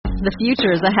The future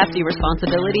is a hefty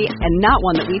responsibility and not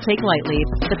one that we take lightly.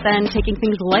 But then taking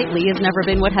things lightly has never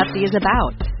been what Hefty is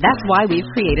about. That's why we've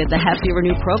created the Hefty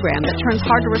Renew program that turns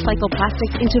hard-to-recycle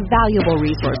plastics into valuable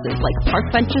resources like park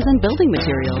benches and building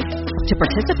materials. To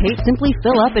participate, simply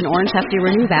fill up an orange Hefty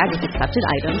Renew bag with accepted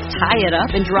items, tie it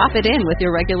up, and drop it in with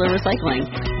your regular recycling.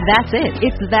 That's it.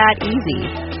 It's that easy.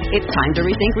 It's time to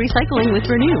rethink recycling with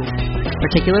Renew.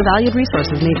 Particular valued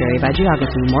resources may vary by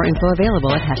geography. More info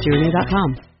available at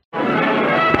heftyrenew.com.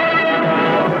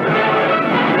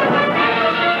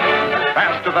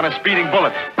 Faster than a speeding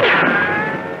bullet.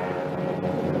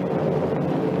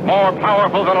 More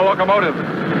powerful than a locomotive.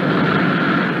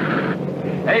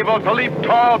 Able to leap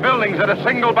tall buildings at a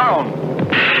single bound.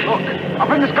 Look, up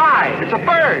in the sky. It's a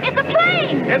bird. It's a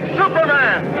plane. It's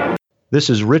Superman. This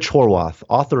is Rich Horwath,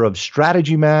 author of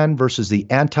StrategyMan versus the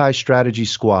Anti-Strategy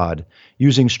Squad,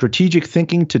 using strategic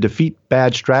thinking to defeat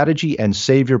bad strategy and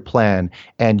save your plan.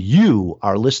 And you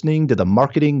are listening to the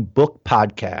Marketing Book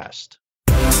Podcast.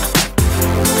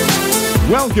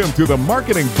 Welcome to the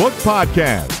Marketing Book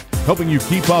Podcast, helping you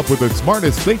keep up with the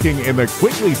smartest thinking in the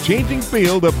quickly changing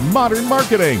field of modern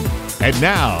marketing. And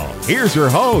now, here's your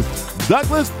host,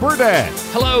 Douglas Burdett.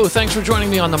 Hello, thanks for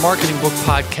joining me on the Marketing Book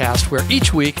Podcast, where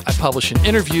each week I publish an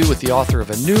interview with the author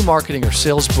of a new marketing or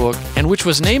sales book, and which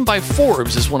was named by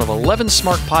Forbes as one of 11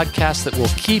 smart podcasts that will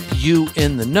keep you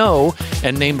in the know,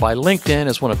 and named by LinkedIn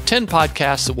as one of 10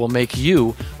 podcasts that will make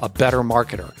you a better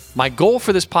marketer. My goal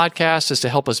for this podcast is to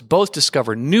help us both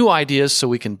discover new ideas so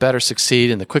we can better succeed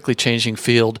in the quickly changing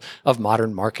field of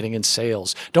modern marketing and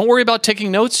sales. Don't worry about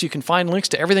taking notes. You can find links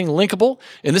to everything linkable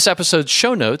in this episode's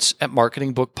show notes at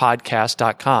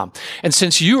marketingbookpodcast.com. And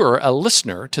since you are a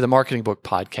listener to the Marketing Book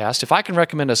Podcast, if I can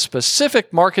recommend a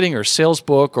specific marketing or sales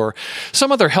book or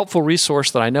some other helpful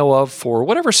resource that I know of for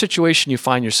whatever situation you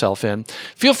find yourself in,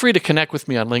 feel free to connect with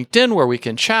me on LinkedIn where we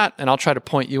can chat and I'll try to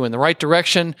point you in the right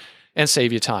direction and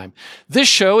save you time. This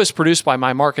show is produced by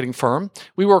my marketing firm.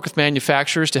 We work with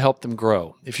manufacturers to help them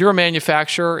grow. If you're a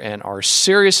manufacturer and are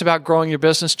serious about growing your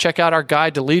business, check out our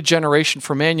guide to lead generation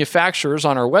for manufacturers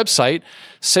on our website,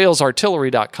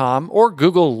 salesartillery.com, or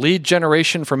Google lead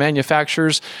generation for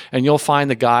manufacturers, and you'll find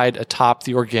the guide atop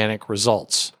the organic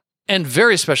results. And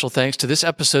very special thanks to this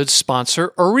episode's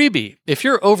sponsor, Oribi. If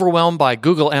you're overwhelmed by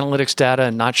Google Analytics data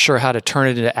and not sure how to turn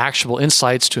it into actionable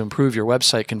insights to improve your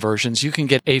website conversions, you can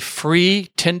get a free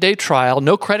 10-day trial,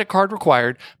 no credit card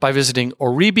required, by visiting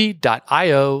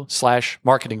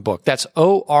oribi.io/marketingbook. That's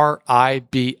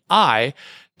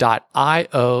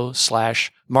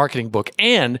oribi.io/marketingbook.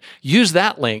 And use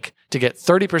that link to get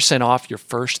 30% off your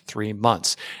first 3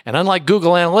 months. And unlike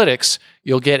Google Analytics,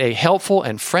 you'll get a helpful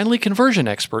and friendly conversion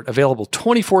expert available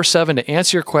 24/7 to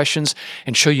answer your questions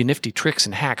and show you nifty tricks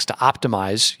and hacks to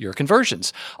optimize your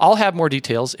conversions. I'll have more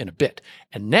details in a bit.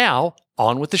 And now,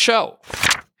 on with the show.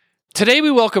 Today, we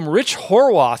welcome Rich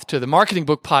Horwath to the Marketing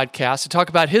Book Podcast to talk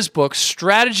about his book,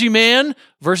 StrategyMan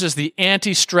versus the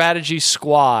Anti-Strategy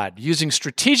Squad, using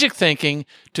strategic thinking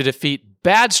to defeat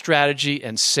bad strategy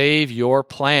and save your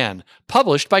plan,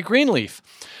 published by Greenleaf.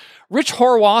 Rich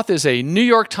Horwath is a New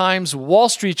York Times, Wall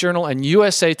Street Journal, and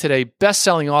USA Today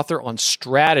best-selling author on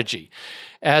strategy.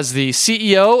 As the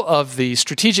CEO of the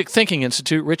Strategic Thinking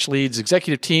Institute, Rich leads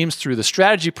executive teams through the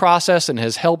strategy process and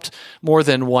has helped more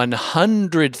than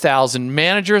 100,000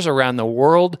 managers around the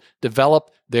world develop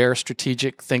their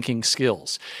strategic thinking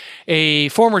skills. A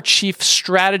former chief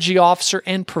strategy officer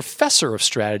and professor of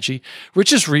strategy,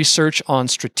 Rich's research on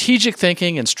strategic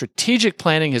thinking and strategic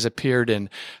planning has appeared in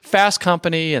Fast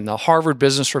Company and the Harvard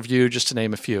Business Review, just to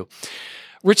name a few.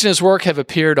 Rich and his work have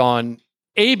appeared on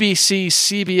ABC,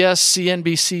 CBS,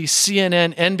 CNBC,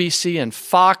 CNN, NBC, and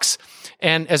Fox.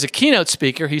 And as a keynote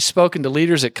speaker, he's spoken to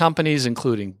leaders at companies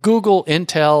including Google,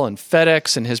 Intel, and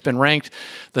FedEx, and has been ranked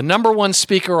the #1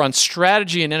 speaker on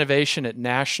strategy and innovation at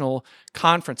national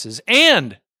conferences.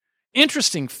 And,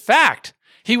 interesting fact,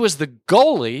 he was the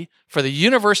goalie for the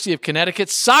University of Connecticut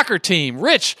soccer team.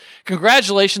 Rich,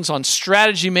 congratulations on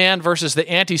StrategyMan versus the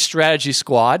Anti-Strategy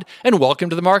Squad, and welcome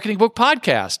to the Marketing Book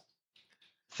Podcast.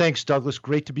 Thanks, Douglas.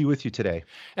 Great to be with you today.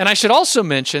 And I should also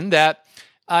mention that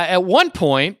at one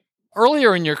point,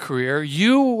 earlier in your career,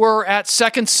 you were at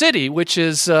Second City, which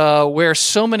is where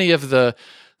so many of the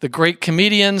great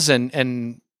comedians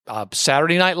and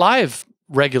Saturday Night Live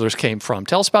regulars came from.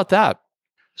 Tell us about that.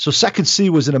 So Second City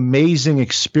was an amazing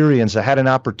experience. I had an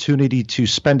opportunity to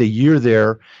spend a year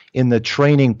there in the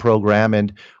training program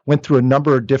and went through a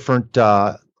number of different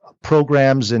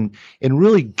programs and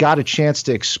really got a chance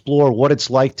to explore what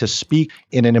it's like to speak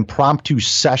in an impromptu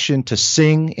session, to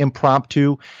sing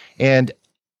impromptu. And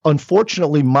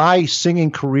unfortunately, my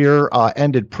singing career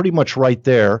ended pretty much right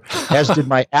there, as did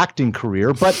my acting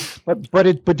career. But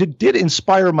it did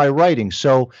inspire my writing.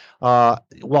 So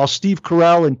while Steve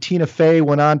Carell and Tina Fey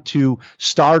went on to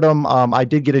stardom, I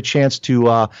did get a chance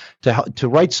to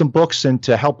write some books and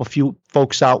to help a few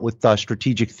folks out with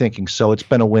strategic thinking. So it's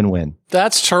been a win-win.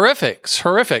 That's terrific.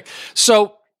 Terrific.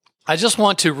 So I just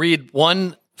want to read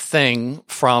one thing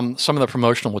from some of the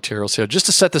promotional materials here, just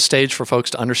to set the stage for folks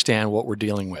to understand what we're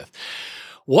dealing with.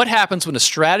 What happens when a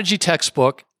strategy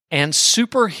textbook and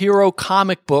superhero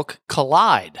comic book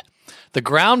collide? The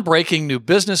groundbreaking new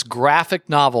business graphic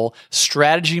novel,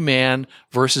 StrategyMan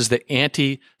versus the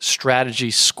Anti-Strategy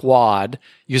Squad,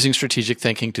 using strategic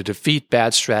thinking to defeat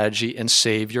bad strategy and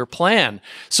save your plan.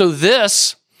 So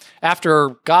this,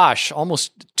 after,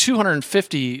 almost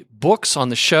 250 books on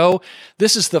the show,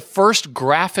 this is the first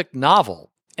graphic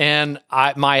novel. And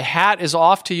my hat is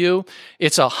off to you.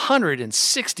 It's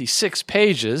 166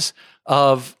 pages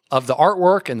of the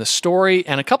artwork and the story.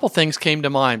 And a couple things came to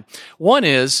mind. One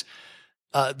is,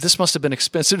 this must have been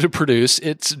expensive to produce.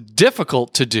 It's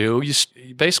difficult to do. You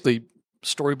basically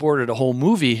storyboarded a whole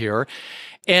movie here.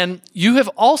 And you have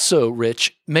also,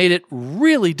 Rich, made it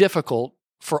really difficult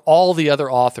for all the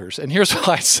other authors. And here's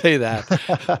why I say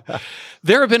that.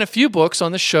 There have been a few books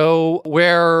on the show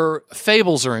where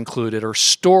fables are included, or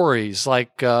stories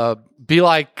like Be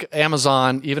Like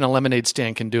Amazon, Even a Lemonade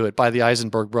Stand Can Do It by the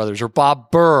Eisenberg brothers, or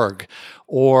Bob Berg,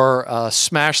 or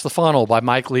Smash the Funnel by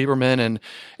Mike Lieberman and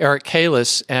Eric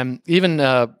Kalis. And even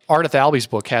Ardith Alby's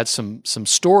book had some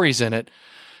stories in it.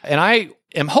 And I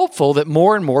am hopeful that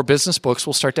more and more business books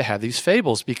will start to have these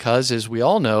fables because, as we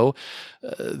all know,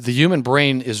 the human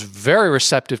brain is very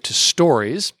receptive to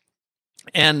stories.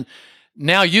 And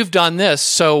now you've done this,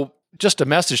 so just a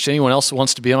message to anyone else who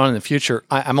wants to be on in the future,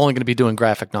 I'm only going to be doing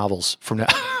graphic novels from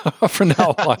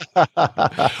now on.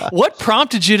 What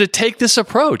prompted you to take this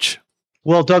approach?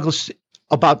 Well, Douglas,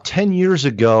 about 10 years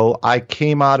ago, I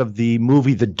came out of the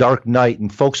movie The Dark Knight,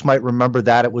 and folks might remember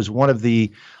that. It was one of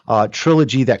the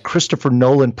trilogy that Christopher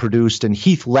Nolan produced, and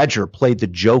Heath Ledger played the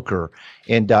Joker.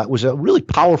 And it was a really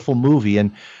powerful movie.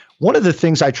 And one of the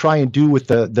things I try and do with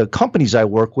the companies I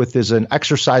work with is an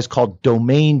exercise called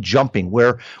domain jumping,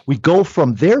 where we go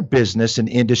from their business and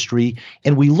industry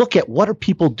and we look at what are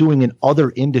people doing in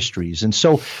other industries. And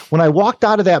so when I walked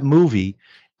out of that movie,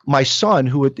 my son,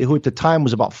 who at the time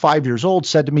was about 5 years old,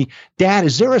 said to me, "Dad,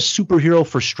 is there a superhero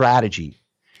for strategy?"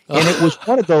 And it was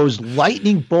one of those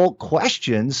lightning bolt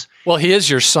questions. Well, he is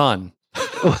your son.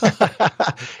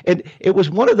 And it was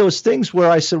one of those things where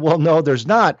I said, well, no, there's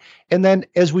not. And then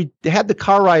as we had the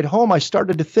car ride home, I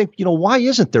started to think, why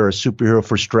isn't there a superhero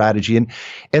for strategy?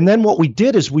 And then what we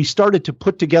did is we started to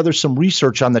put together some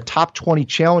research on the top 20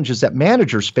 challenges that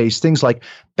managers face, things like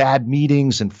bad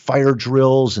meetings and fire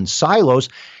drills and silos.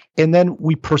 And then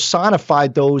we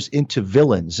personified those into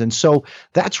villains. And so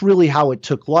that's really how it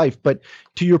took life. But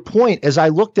to your point, as I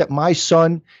looked at my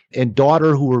son and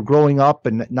daughter who were growing up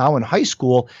and now in high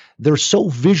school, they're so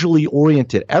visually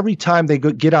oriented. Every time they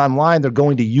get online, they're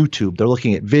going to YouTube. They're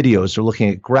looking at videos. They're looking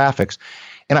at graphics.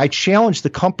 And I challenge the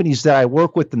companies that I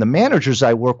work with and the managers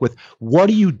I work with, what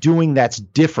are you doing that's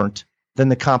different than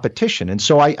the competition? And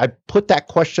so I put that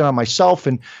question on myself,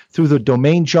 and through the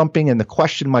domain jumping and the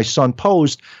question my son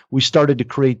posed, we started to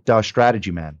create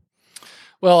StrategyMan.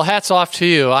 Well, hats off to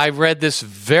you. I read this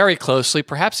very closely,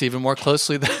 perhaps even more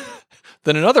closely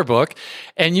than another book,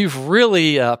 and you've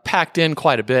really packed in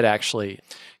quite a bit, actually.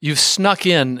 You've snuck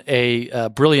in a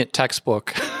brilliant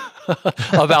textbook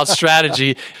about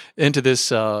strategy into this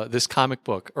comic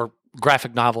book, or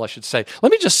graphic novel, I should say.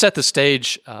 Let me just set the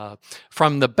stage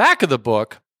from the back of the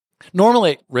book.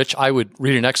 Normally, Rich, I would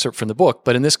read an excerpt from the book,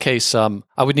 but in this case, I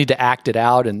would need to act it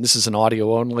out, and this is an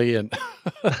audio only. And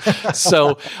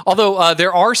so, although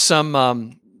there are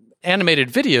some animated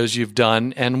videos you've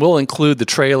done, and we'll include the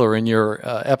trailer in your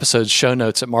episode's show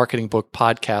notes at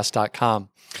marketingbookpodcast.com.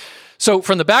 So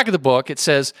from the back of the book, it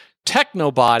says,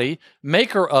 Technobody,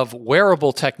 maker of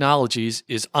wearable technologies,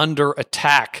 is under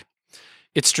attack.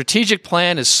 Its strategic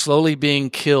plan is slowly being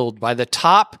killed by the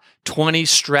top 20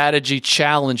 strategy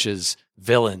challenges,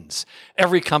 villains.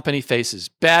 Every company faces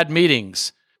bad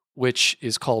meetings, which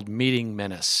is called meeting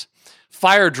menace.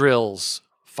 Fire drills,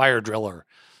 fire driller.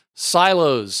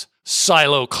 Silos,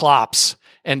 silo clops.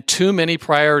 And too many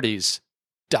priorities,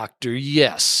 Dr.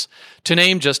 Yes. To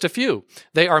name just a few.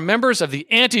 They are members of the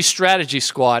Anti-Strategy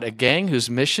Squad, a gang whose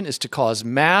mission is to cause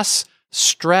mass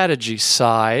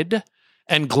strategicide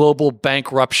and global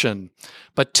bankruption.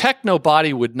 But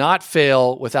Technobody would not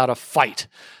fail without a fight.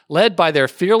 Led by their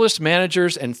fearless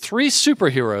managers and 3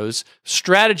 superheroes,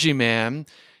 StrategyMan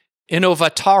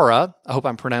Innovatara, I hope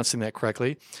I'm pronouncing that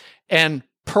correctly, and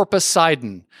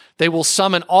Purposeidon. They will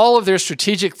summon all of their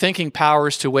strategic thinking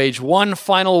powers to wage one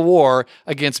final war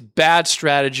against bad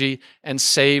strategy and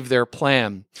save their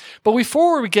plan. But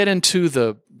before we get into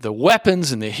the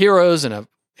weapons and the heroes and a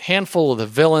handful of the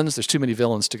villains, there's too many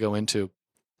villains to go into.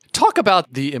 Talk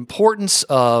about the importance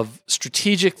of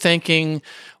strategic thinking.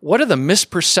 What are the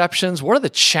misperceptions? What are the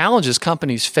challenges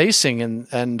companies facing,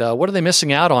 and what are they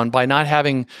missing out on by not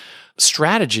having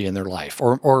strategy in their life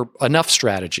or enough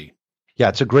strategy? Yeah,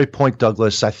 it's a great point,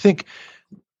 Douglas. I think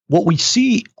what we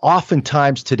see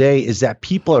oftentimes today is that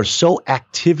people are so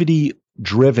activity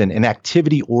driven and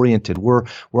activity oriented. We're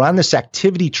on this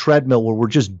activity treadmill where we're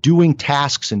just doing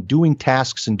tasks and doing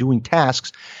tasks and doing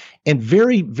tasks, and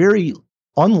very, very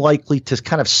unlikely to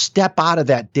kind of step out of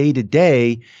that day to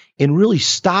day and really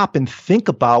stop and think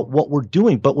about what we're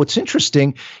doing. But what's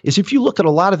interesting is if you look at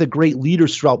a lot of the great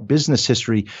leaders throughout business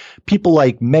history, people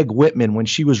like Meg Whitman when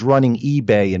she was running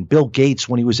eBay, and Bill Gates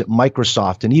when he was at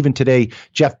Microsoft, and even today,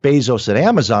 Jeff Bezos at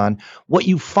Amazon, what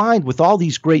you find with all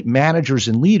these great managers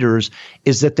and leaders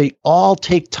is that they all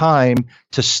take time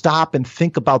to stop and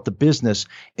think about the business,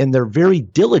 and they're very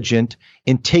diligent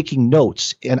in taking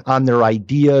notes and on their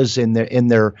ideas and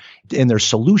their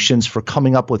solutions for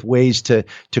coming up with ways to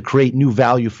create new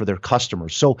value for their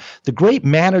customers. So the great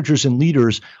managers and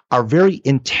leaders are very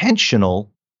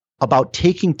intentional about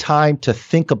taking time to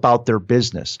think about their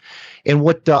business. And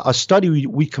what a study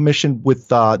we commissioned with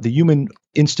the Human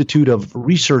Institute of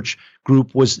Research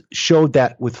group showed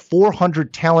that with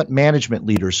 400 talent management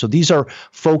leaders, so these are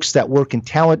folks that work in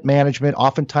talent management,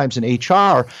 oftentimes in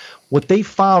HR, what they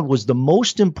found was the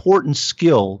most important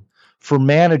skill for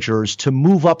managers to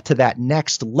move up to that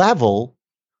next level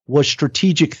was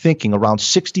strategic thinking, around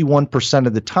 61%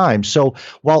 of the time. So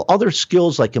while other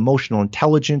skills like emotional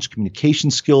intelligence, communication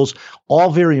skills, all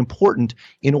very important,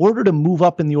 in order to move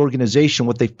up in the organization,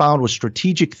 what they found was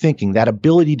strategic thinking, that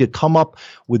ability to come up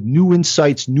with new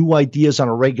insights, new ideas on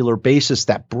a regular basis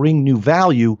that bring new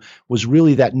value was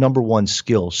really that number one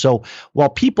skill. So while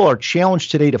people are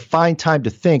challenged today to find time to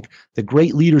think, the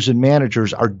great leaders and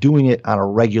managers are doing it on a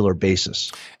regular basis.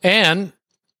 And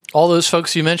all those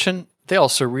folks you mentioned, they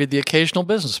also read the occasional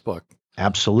business book.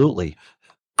 Absolutely.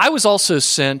 I was also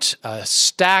sent a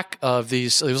stack of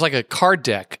these. It was like a card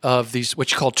deck of these, what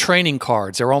you call training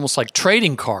cards. They're almost like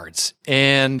trading cards.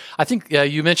 And I think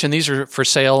you mentioned these are for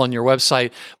sale on your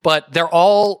website, but they're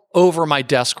all over my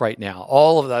desk right now.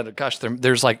 All of that. Gosh,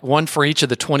 there's like one for each of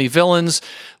the 20 villains,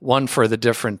 one for the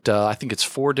different, I think it's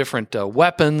 4 different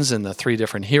weapons and the 3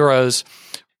 different heroes.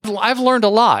 I've learned a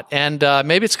lot, and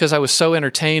maybe it's because I was so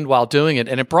entertained while doing it,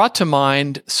 and it brought to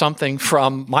mind something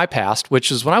from my past,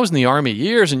 which is when I was in the Army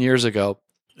years and years ago,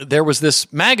 there was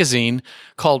this magazine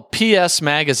called PS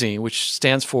Magazine, which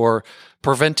stands for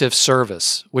Preventive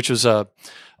Service, which was a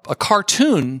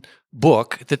cartoon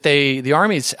book that the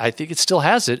Army, I think it still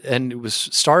has it, and it was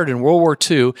started in World War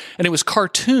II, and it was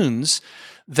cartoons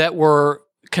that were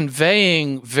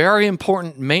conveying very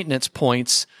important maintenance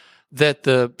points that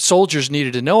the soldiers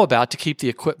needed to know about to keep the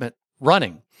equipment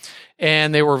running.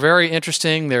 And they were very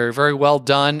interesting. They were very well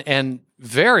done and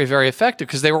very, very effective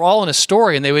because they were all in a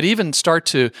story, and they would even start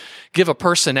to give a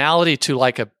personality to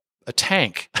like a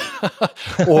tank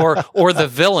or the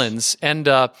villains. And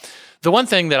the one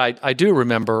thing that I do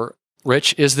remember,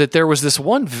 Rich, is that there was this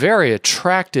one very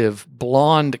attractive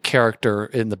blonde character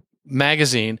in the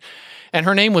magazine, and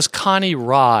her name was Connie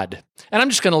Rod. And I'm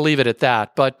just going to leave it at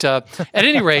that. But at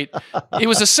any rate, it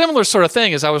was a similar sort of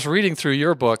thing as I was reading through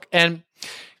your book. And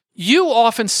you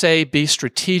often say be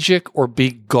strategic or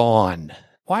be gone.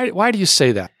 Why do you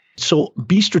say that? So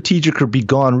be strategic or be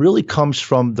gone really comes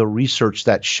from the research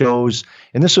that shows,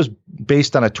 and this was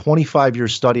based on a 25-year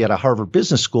study at a Harvard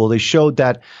Business School. They showed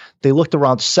that they looked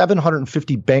around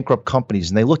 750 bankrupt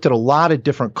companies, and they looked at a lot of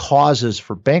different causes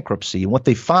for bankruptcy. And what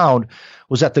they found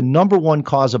was that the number one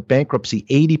cause of bankruptcy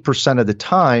 80% of the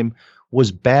time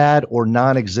was bad or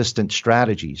non-existent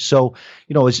strategy. So,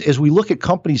 as we look at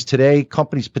companies today,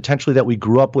 companies potentially that we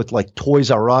grew up with like Toys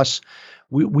R Us,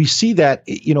 we see that,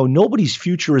 nobody's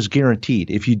future is guaranteed.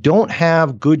 If you don't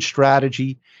have good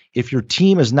strategy, if your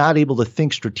team is not able to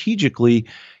think strategically,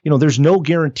 there's no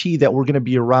guarantee that we're going to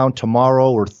be around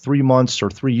tomorrow or 3 months or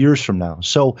 3 years from now.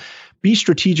 So be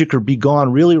strategic or be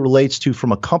gone really relates to,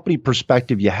 from a company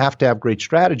perspective, you have to have great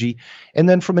strategy. And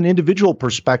then from an individual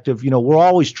perspective, we're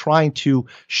always trying to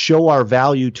show our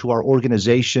value to our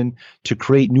organization, to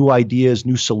create new ideas,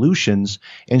 new solutions.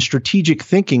 And strategic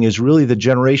thinking is really the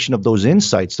generation of those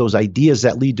insights, those ideas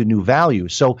that lead to new value.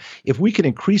 So if we can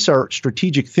increase our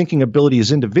strategic thinking ability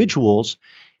as individuals,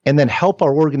 and then help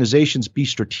our organizations be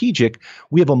strategic,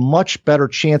 we have a much better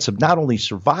chance of not only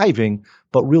surviving,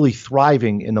 but really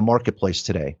thriving in the marketplace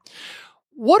today.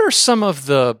 What are some of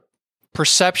the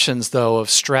perceptions, though, of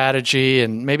strategy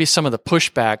and maybe some of the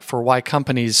pushback for why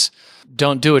companies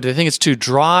don't do it? Do they think it's too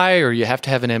dry, or you have to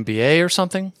have an MBA or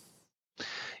something?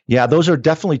 Yeah, those are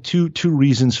definitely two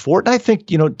reasons for it. And I think,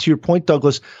 to your point,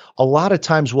 Douglas, a lot of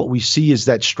times what we see is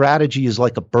that strategy is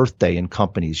like a birthday in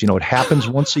companies. It happens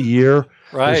once a year.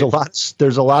 Right.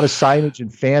 There's a lot of signage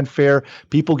and fanfare.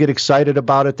 People get excited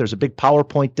about it. There's a big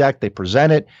PowerPoint deck. They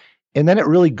present it. And then it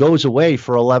really goes away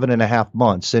for 11 and a half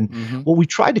months. And what we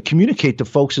try to communicate to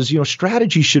folks is,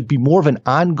 strategy should be more of an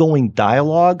ongoing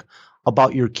dialogue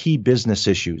about your key business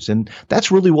issues. And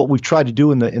that's really what we've tried to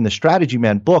do in the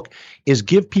StrategyMan book, is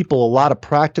give people a lot of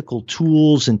practical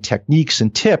tools and techniques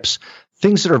and tips,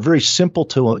 things that are very simple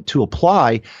to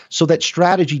apply, so that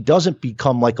strategy doesn't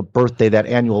become like a birthday, that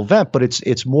annual event, but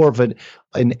it's more of an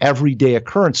everyday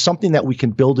occurrence, something that we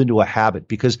can build into a habit.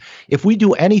 Because if we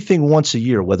do anything once a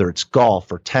year, whether it's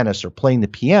golf or tennis or playing the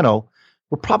piano,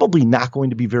 we're probably not going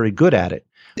to be very good at it.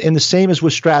 And the same as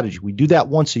with strategy. We do that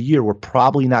once a year, we're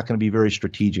probably not going to be very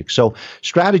strategic. So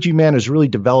StrategyMan is really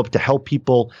developed to help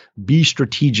people be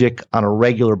strategic on a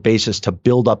regular basis to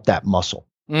build up that muscle.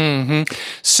 Mm-hmm.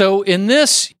 So in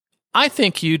this, I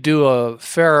think you do a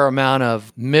fair amount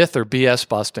of myth or BS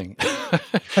busting.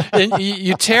 And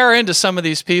you tear into some of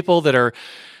these people that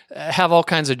have all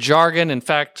kinds of jargon. In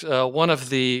fact, one of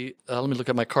the let me look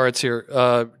at my cards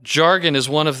here. Jargon is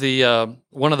one of the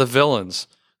villains.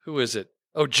 Who is it?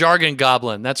 Oh, Jargon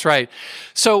Goblin. That's right.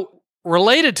 So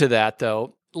related to that,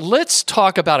 though, let's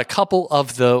talk about a couple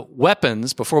of the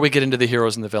weapons before we get into the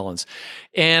heroes and the villains.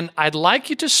 And I'd like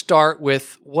you to start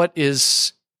with what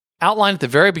is outlined at the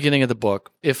very beginning of the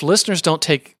book. If listeners don't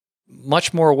take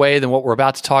much more away than what we're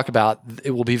about to talk about,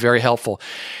 it will be very helpful.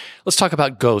 Let's talk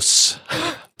about ghosts.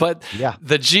 But yeah,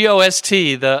 the GOST,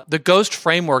 the ghost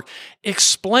framework,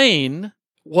 explain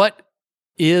what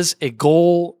is a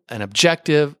goal, an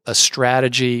objective, a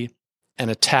strategy,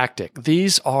 and a tactic.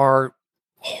 These are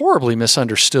horribly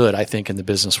misunderstood, I think, in the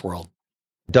business world.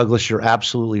 Douglas, you're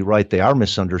absolutely right. They are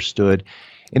misunderstood.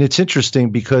 And it's interesting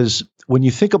because when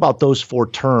you think about those four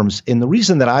terms, and the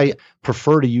reason that I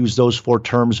prefer to use those four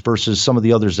terms versus some of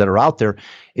the others that are out there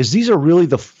is these are really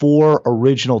the four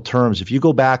original terms. If you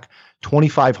go back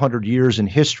 2,500 years in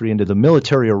history into the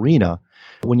military arena,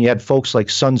 when you had folks like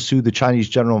Sun Tzu, the Chinese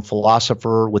general and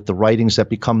philosopher, with the writings that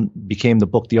became the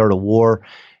book, The Art of War,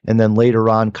 and then later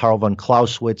on, Karl von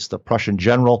Clausewitz, the Prussian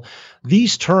general,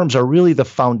 these terms are really the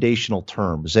foundational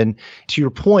terms. And to your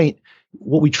point,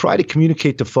 what we try to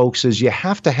communicate to folks is you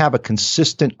have to have a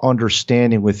consistent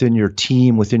understanding within your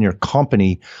team, within your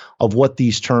company, of what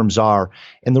these terms are.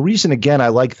 And the reason, again, I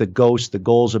like the GHOST, the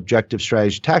goals, objectives,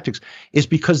 strategy, tactics, is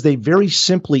because they very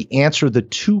simply answer the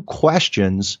two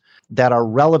questions that are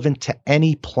relevant to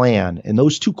any plan. And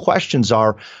those two questions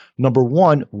are, number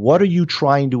one, what are you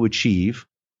trying to achieve,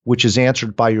 which is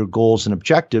answered by your goals and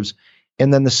objectives.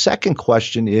 And then the second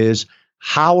question is,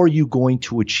 how are you going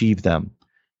to achieve them?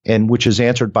 And which is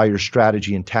answered by your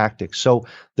strategy and tactics. So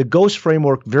the GHOST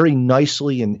framework very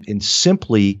nicely and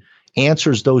simply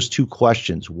answers those two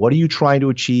questions. What are you trying to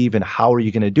achieve and how are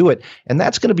you going to do it? And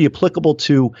that's going to be applicable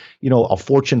to, a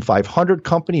Fortune 500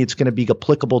 company. It's going to be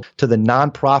applicable to the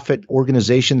nonprofit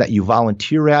organization that you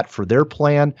volunteer at for their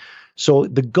plan. So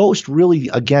the GHOST really,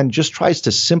 again, just tries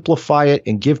to simplify it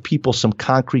and give people some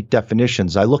concrete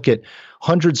definitions. I look at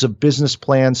hundreds of business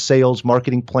plans, sales,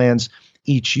 marketing plans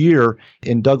each year.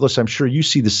 And Douglas, I'm sure you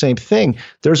see the same thing.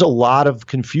 There's a lot of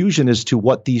confusion as to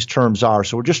what these terms are.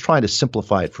 So we're just trying to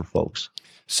simplify it for folks.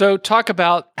 So talk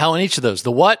about how in each of those,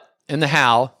 the what and the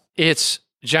how, it's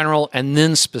general and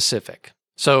then specific.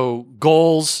 So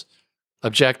goals,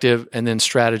 objective, and then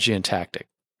strategy and tactic.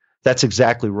 That's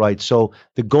exactly right. So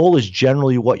the goal is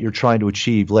generally what you're trying to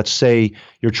achieve. Let's say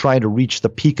you're trying to reach the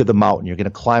peak of the mountain. You're going to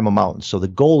climb a mountain. So the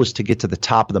goal is to get to the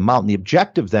top of the mountain. The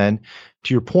objective then,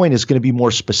 to your point, is going to be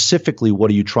more specifically what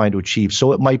are you trying to achieve.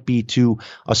 So it might be to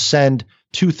ascend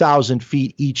 2,000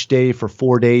 feet each day for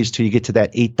 4 days till you get to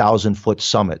that 8,000-foot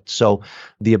summit. So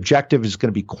the objective is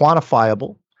going to be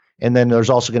quantifiable. And then there's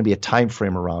also going to be a time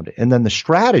frame around it. And then the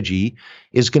strategy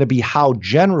is going to be how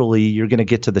generally you're going to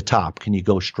get to the top. Can you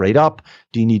go straight up?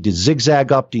 Do you need to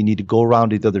zigzag up? Do you need to go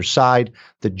around to the other side?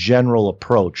 The general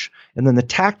approach. And then the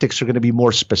tactics are going to be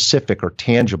more specific or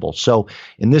tangible. So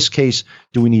in this case,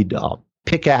 do we need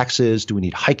pickaxes? Do we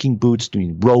need hiking boots? Do we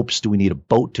need ropes? Do we need a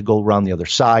boat to go around the other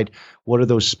side? What are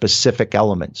those specific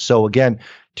elements? So again,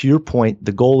 to your point,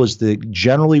 the goal is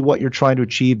generally what you're trying to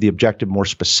achieve, the objective more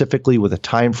specifically with a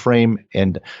time frame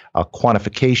and a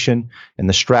quantification, and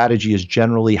the strategy is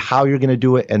generally how you're going to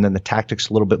do it, and then the tactics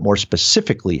a little bit more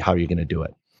specifically how you're going to do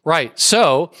it. Right.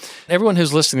 So everyone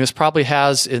who's listening to this probably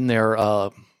has in their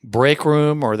break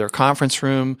room or their conference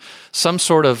room some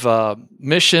sort of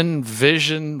mission,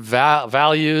 vision,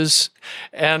 values.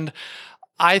 And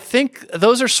I think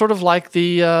those are sort of like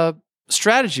the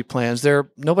strategy plans.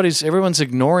 Everyone's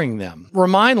ignoring them.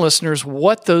 Remind listeners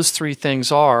what those three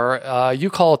things are.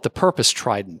 You call it the purpose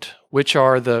trident, which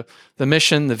are the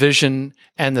mission, the vision,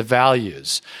 and the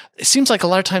values. It seems like a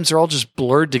lot of times they're all just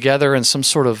blurred together in some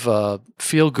sort of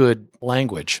feel-good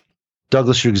language.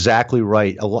 Douglas, you're exactly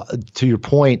right. To your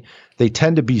point, they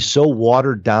tend to be so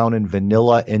watered down and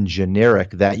vanilla and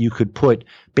generic that you could put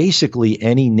basically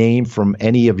any name from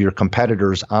any of your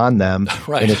competitors on them,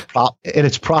 right. and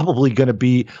it's probably going to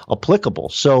be applicable.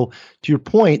 So to your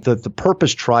point, the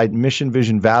purpose tried, mission,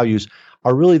 vision, values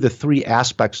are really the three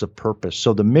aspects of purpose.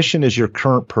 So the mission is your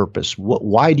current purpose.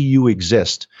 Why do you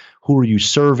exist? Who are you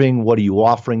serving? What are you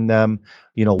offering them?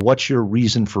 What's your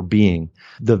reason for being?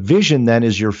 The vision then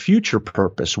is your future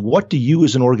purpose. What do you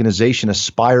as an organization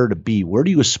aspire to be? Where do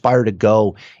you aspire to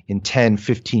go in 10,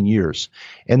 15 years?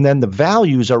 And then the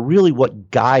values are really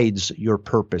what guides your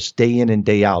purpose day in and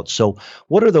day out. So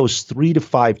what are those 3 to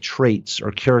 5 traits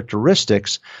or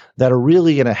characteristics that are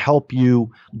really going to help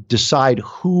you decide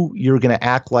who you're going to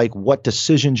act like, what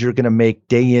decisions you're going to make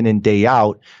day in and day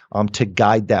out to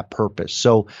guide that purpose?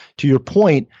 So to your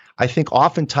point, I think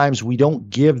oftentimes we don't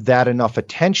give that enough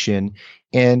attention,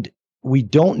 and we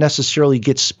don't necessarily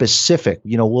get specific.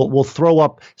 We'll throw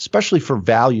up, especially for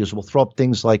values, we'll throw up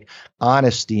things like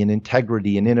honesty and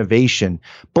integrity and innovation.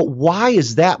 But why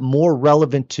is that more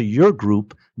relevant to your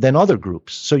group than other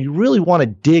groups? So you really want to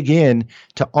dig in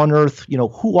to unearth,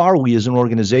 who are we as an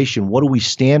organization? What do we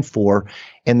stand for?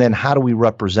 And then how do we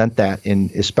represent that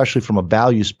especially from a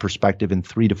values perspective in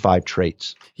 3 to 5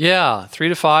 traits? Yeah, 3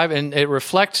 to 5. And it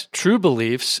reflects true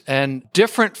beliefs and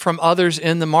different from others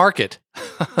in the market.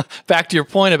 Back to your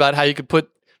point about how you could put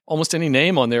almost any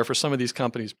name on there for some of these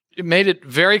companies. It made it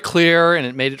very clear and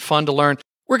it made it fun to learn.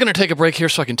 We're going to take a break here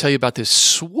so I can tell you about this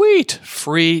sweet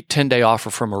free 10-day offer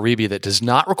from Oribi that does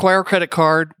not require a credit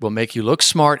card, will make you look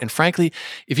smart. And frankly,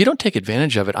 if you don't take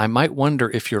advantage of it, I might wonder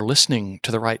if you're listening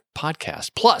to the right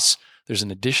podcast. Plus, there's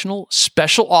an additional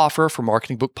special offer for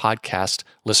Marketing Book Podcast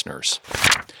listeners.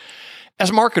 As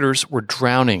marketers, we're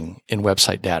drowning in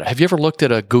website data. Have you ever looked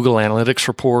at a Google Analytics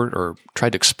report or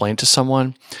tried to explain to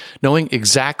someone? Knowing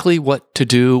exactly what to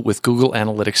do with Google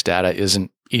Analytics data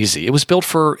isn't easy. It was built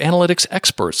for analytics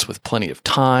experts with plenty of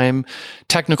time,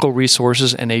 technical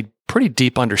resources, and a pretty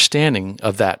deep understanding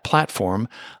of that platform,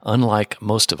 unlike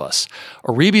most of us.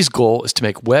 Oribi's goal is to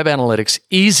make web analytics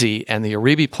easy, and the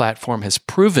Oribi platform has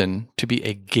proven to be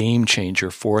a game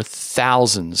changer for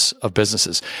thousands of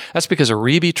businesses. That's because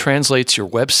Oribi translates your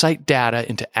website data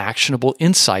into actionable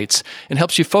insights and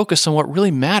helps you focus on what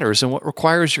really matters and what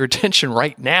requires your attention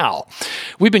right now.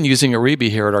 We've been using Oribi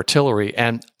here at Artillery,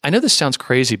 and I know this sounds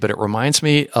crazy, but it reminds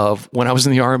me of when I was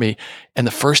in the Army and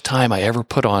the first time I ever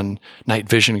put on night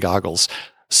vision goggles.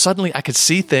 Suddenly I could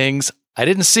see things I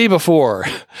didn't see before.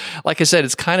 Like I said,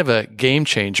 it's kind of a game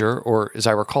changer, or as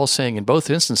I recall saying in both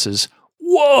instances,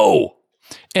 whoa!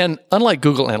 And unlike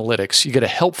Google Analytics, you get a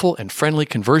helpful and friendly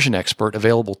conversion expert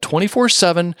available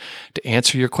 24/7 to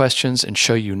answer your questions and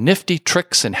show you nifty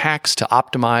tricks and hacks to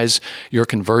optimize your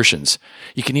conversions.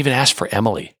 You can even ask for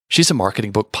Emily. She's a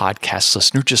Marketing Book Podcast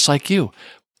listener just like you.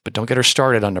 But don't get her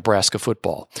started on Nebraska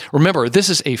football. Remember, this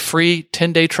is a free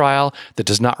 10-day trial that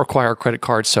does not require a credit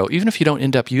card. So even if you don't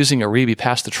end up using Oribi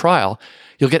past the trial,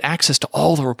 you'll get access to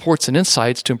all the reports and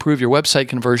insights to improve your website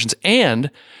conversions,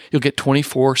 and you'll get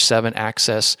 24/7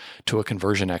 access to a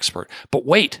conversion expert. But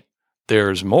wait,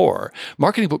 there's more.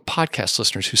 Marketing Book Podcast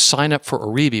listeners who sign up for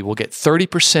Oribi will get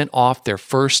 30% off their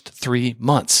first 3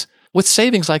 months. With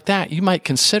savings like that, you might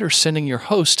consider sending your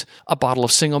host a bottle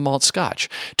of single malt scotch.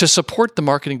 To support the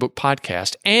Marketing Book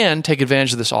Podcast and take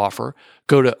advantage of this offer,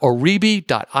 go to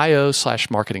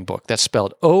oribi.io/marketingbook. That's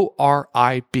spelled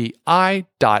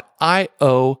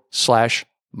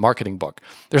ORIBI.io/marketingbook.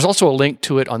 There's also a link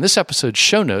to it on this episode's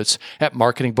show notes at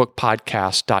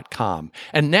marketingbookpodcast.com.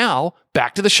 And now,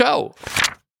 back to the show.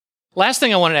 Last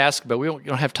thing I wanted to ask about, we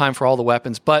don't have time for all the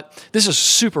weapons, but this is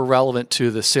super relevant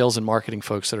to the sales and marketing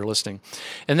folks that are listening.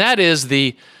 And that is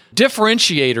the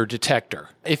differentiator detector.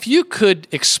 If you could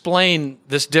explain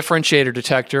this differentiator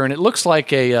detector, and it looks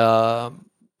like a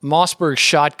Mossberg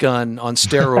shotgun on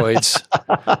steroids.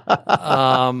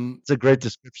 It's a great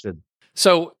description.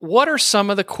 So what are some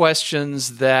of the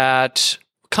questions that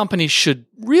companies should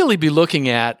really be looking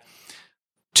at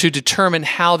to determine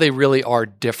how they really are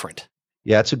different?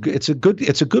 Yeah, it's a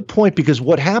good point, because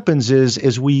what happens is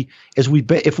if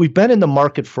we've been in the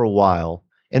market for a while,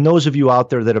 and those of you out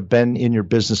there that have been in your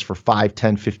business for 5,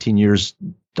 10, 15 years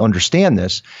understand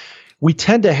this, we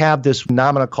tend to have this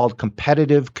phenomena called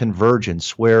competitive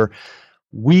convergence, where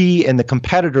we and the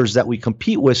competitors that we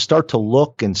compete with start to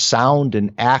look and sound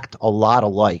and act a lot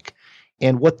alike.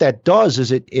 And what that does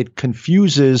is it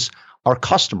confuses our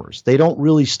customers. They don't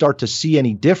really start to see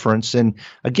any difference. And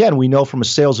again, we know from a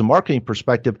sales and marketing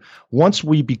perspective, once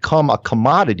we become a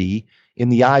commodity in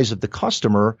the eyes of the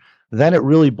customer, then it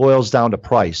really boils down to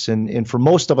price. And for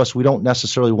most of us, we don't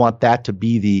necessarily want that to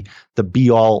be the be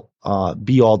all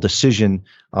decision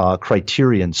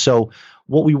criterion. So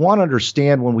what we want to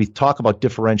understand when we talk about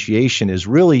differentiation is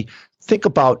really think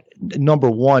about,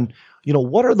 number one,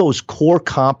 what are those core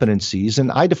competencies?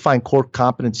 And I define core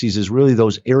competencies as really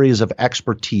those areas of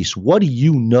expertise. What do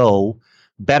you know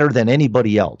better than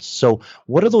anybody else? So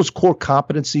what are those core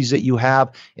competencies that you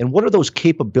have, and what are those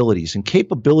capabilities? And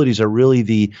capabilities are really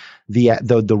the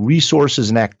resources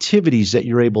and activities that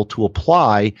you're able to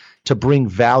apply to bring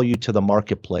value to the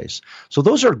marketplace. So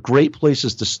those are great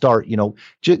places to start.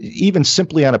 Even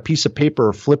simply on a piece of paper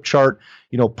or flip chart,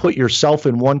 put yourself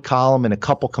in one column and a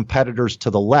couple competitors to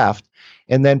the left,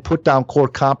 and then put down core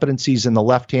competencies in the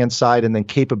left-hand side and then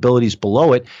capabilities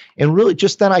below it. And really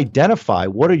just then identify,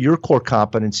 what are your core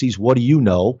competencies? What do you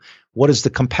know? What does the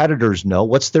competitors know?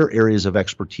 What's their areas of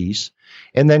expertise?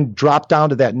 And then drop down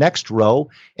to that next row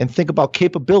and think about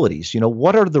capabilities.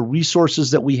 What are the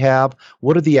resources that we have?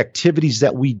 What are the activities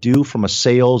that we do from a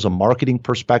sales, a marketing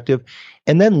perspective?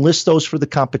 And then list those for the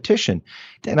competition.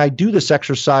 And I do this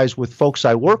exercise with folks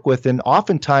I work with, and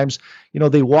oftentimes,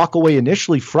 they walk away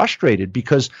initially frustrated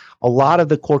because a lot of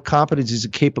the core competencies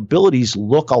and capabilities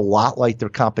look a lot like their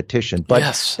competition. But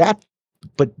yes.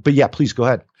 But yeah, please go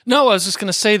ahead. No, I was just going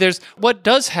to say there's what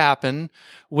does happen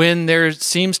when there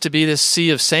seems to be this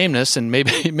sea of sameness, and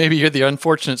maybe you're the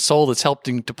unfortunate soul that's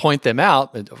helping to point them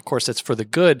out. And of course, that's for the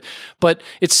good. But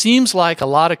it seems like a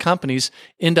lot of companies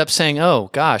end up saying, oh,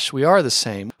 gosh, we are the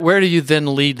same. Where do you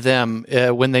then lead them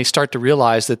when they start to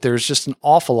realize that there's just an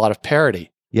awful lot of parity?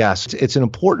 Yes, it's an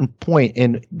important point.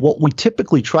 And what we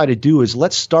typically try to do is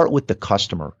let's start with the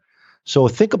customer. So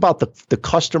think about the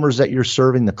customers that you're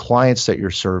serving, the clients that you're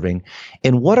serving,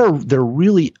 and what are their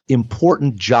really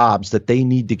important jobs that they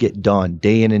need to get done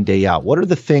day in and day out? What are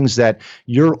the things that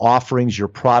your offerings, your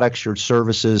products, your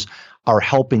services are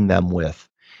helping them with?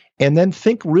 And then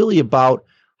think really about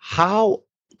how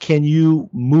can you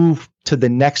move to the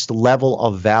next level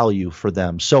of value for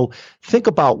them. So think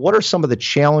about what are some of the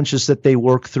challenges that they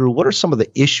work through? What are some of the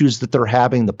issues that they're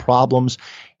having, the problems?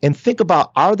 And think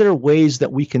about, are there ways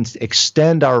that we can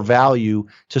extend our value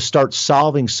to start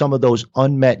solving some of those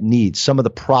unmet needs, some of the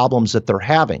problems that they're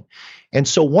having? And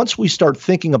so once we start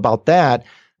thinking about that,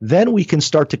 then we can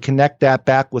start to connect that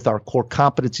back with our core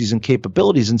competencies and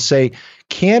capabilities and say,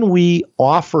 can we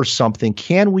offer something?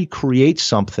 Can we create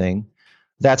something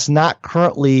that's not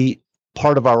currently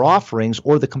part of our offerings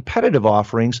or the competitive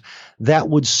offerings that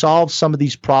would solve some of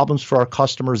these problems for our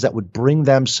customers, that would bring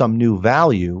them some new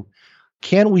value?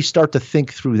 Can we start to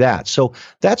think through that? So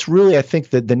that's really, I think,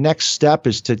 that the next step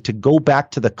is to go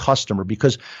back to the customer,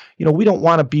 because we don't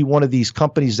want to be one of these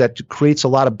companies that creates a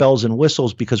lot of bells and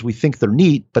whistles because we think they're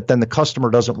neat, but then the customer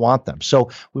doesn't want them. So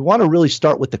we want to really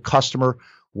start with the customer.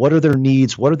 What are their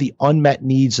needs? What are the unmet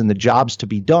needs and the jobs to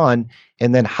be done?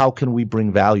 And then how can we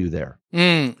bring value there?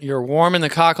 You're warming the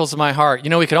cockles of my heart.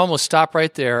 We could almost stop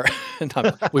right there.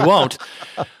 No, we won't.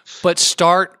 But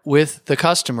start with the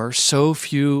customer. So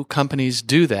few companies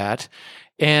do that.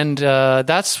 And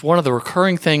that's one of the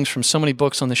recurring things from so many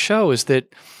books on the show, is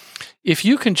that if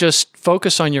you can just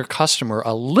focus on your customer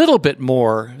a little bit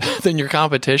more than your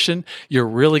competition, you're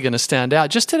really going to stand out.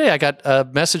 Just today, I got a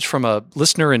message from a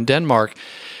listener in Denmark,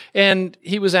 and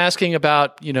he was asking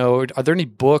about, are there any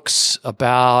books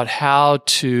about how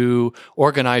to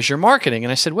organize your marketing?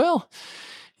 And I said, well,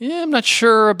 yeah, I'm not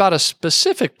sure about a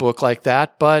specific book like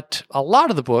that, but a lot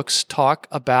of the books talk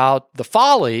about the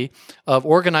folly of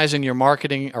organizing your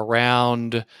marketing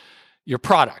around your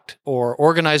product, or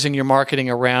organizing your marketing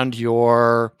around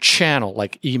your channel,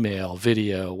 like email,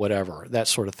 video, whatever, that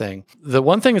sort of thing. The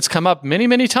one thing that's come up many,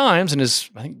 many times and is,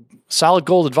 I think, solid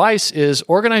gold advice is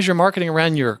organize your marketing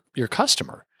around your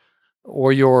customer.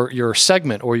 or your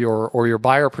segment or your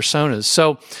buyer personas.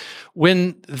 So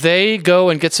when they go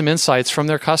and get some insights from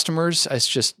their customers, it's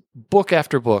just book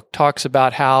after book talks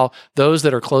about how those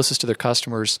that are closest to their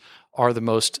customers are the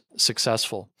most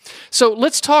successful. So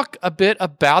let's talk a bit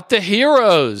about the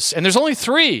heroes. And there's only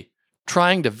 3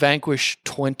 trying to vanquish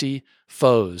 20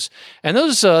 foes. And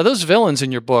those villains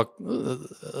in your book,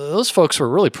 those folks were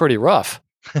really pretty rough.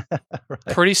 Right.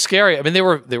 Pretty scary. I mean,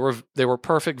 they were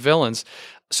perfect villains.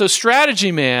 So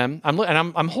StrategyMan,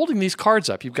 I'm holding these cards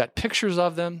up. You've got pictures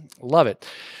of them. Love it.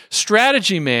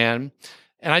 StrategyMan,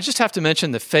 and I just have to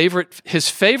mention his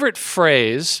favorite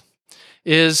phrase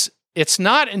is, "It's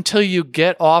not until you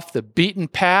get off the beaten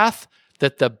path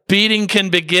that the beating can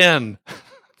begin."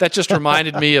 That just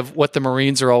reminded me of what the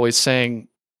Marines are always saying: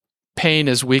 pain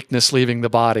is weakness leaving the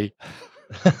body.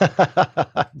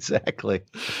 Exactly.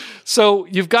 So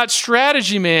you've got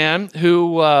StrategyMan,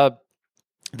 who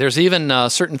there's even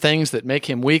certain things that make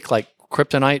him weak, like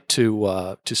kryptonite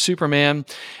to Superman.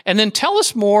 And then tell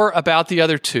us more about the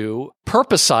other 2.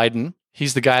 Poseidon,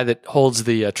 he's the guy that holds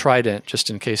the trident, just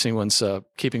in case anyone's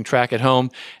keeping track at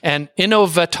home. And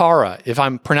Innovatara, if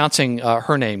I'm pronouncing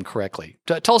her name correctly.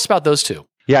 Tell us about those 2.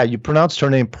 Yeah, you pronounced her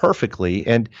name perfectly.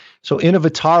 And so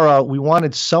Innovatara, we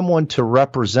wanted someone to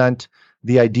represent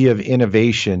the idea of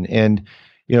innovation. And,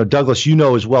 Douglas,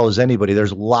 as well as anybody,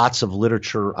 there's lots of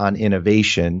literature on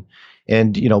innovation.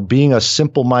 And, being a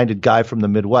simple-minded guy from the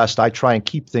Midwest, I try and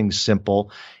keep things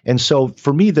simple. And so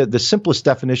for me, the simplest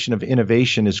definition of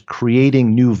innovation is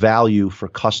creating new value for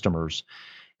customers.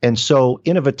 And so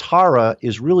Innovatara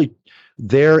is really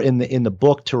there in the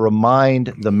book to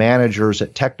remind the managers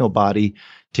at Technobody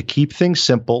to keep things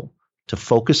simple, to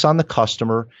focus on the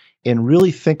customer, and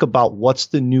really think about what's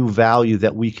the new value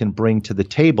that we can bring to the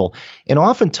table. And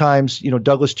oftentimes,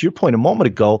 Douglas, to your point a moment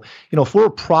ago, if we're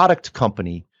a product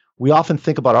company, we often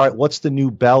think about, all right, what's the new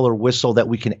bell or whistle that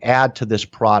we can add to this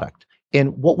product?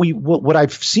 And what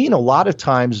I've seen a lot of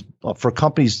times for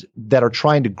companies that are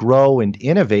trying to grow and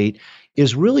innovate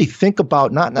is really think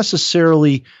about not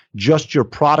necessarily just your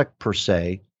product per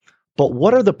se, but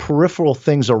what are the peripheral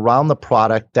things around the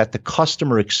product that the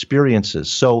customer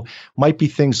experiences? So might be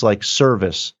things like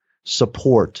service,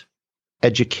 support,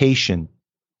 education,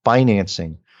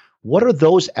 financing. What are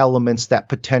those elements that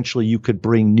potentially you could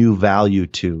bring new value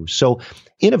to? So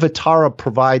Innovatara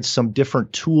provides some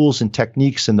different tools and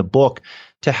techniques in the book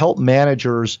to help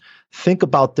managers think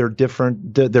about their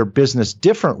business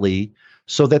differently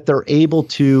so that they're able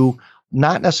to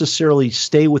not necessarily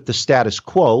stay with the status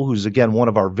quo, who's again one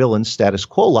of our villains, status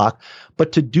quo lock,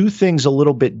 but to do things a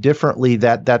little bit differently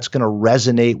that's going to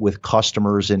resonate with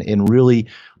customers and really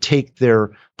take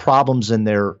their problems and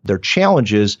their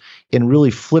challenges and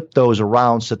really flip those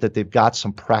around so that they've got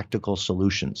some practical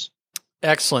solutions.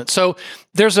 Excellent. So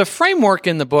there's a framework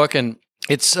in the book, and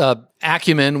it's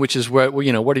acumen, which is what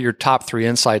are your top 3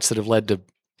 insights that have led to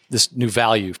this new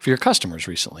value for your customers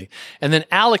recently. And then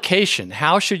allocation,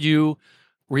 how should you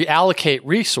reallocate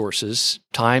resources,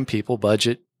 time, people,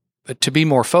 budget, to be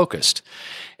more focused?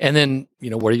 And then,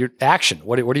 what are your action?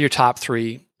 What are your top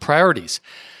 3 priorities?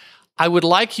 I would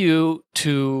like you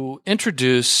to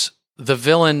introduce the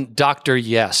villain, Dr.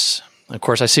 Yes. Of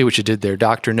course, I see what you did there,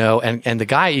 Dr. No. And the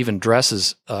guy even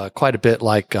dresses quite a bit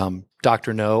like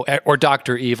Dr. No or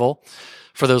Dr. Evil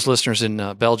for those listeners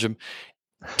in Belgium.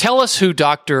 Tell us who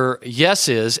Dr. Yes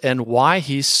is and why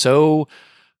he's so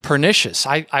pernicious.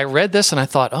 I read this and I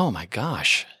thought, oh my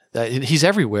gosh, he's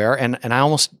everywhere, and I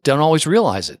almost don't always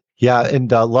realize it. Yeah,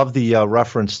 and love the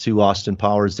reference to Austin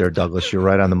Powers there, Douglas. You're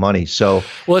right on the money. So,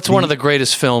 well, it's one of the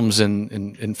greatest films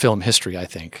in film history, I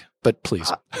think. But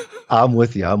please. I'm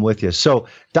with you. So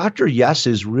Dr. Yes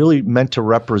is really meant to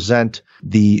represent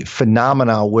the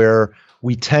phenomena where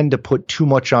we tend to put too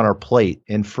much on our plate.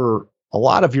 And for a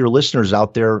lot of your listeners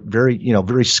out there,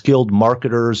 very skilled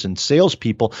marketers and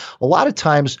salespeople, a lot of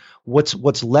times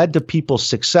what's led to people's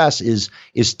success is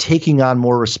taking on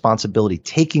more responsibility,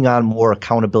 taking on more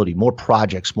accountability, more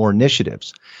projects, more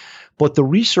initiatives. But the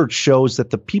research shows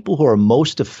that the people who are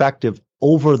most effective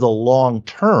over the long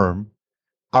term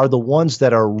are the ones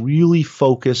that are really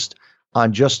focused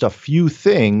on just a few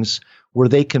things where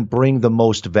they can bring the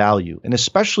most value. And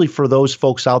especially for those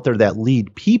folks out there that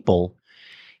lead people,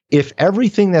 if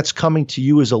everything that's coming to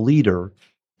you as a leader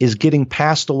is getting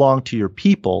passed along to your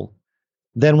people,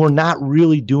 then we're not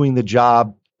really doing the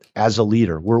job as a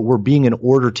leader. We're being an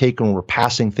order taker and we're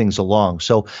passing things along.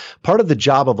 So part of the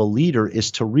job of a leader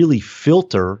is to really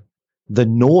filter the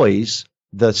noise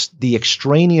the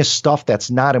extraneous stuff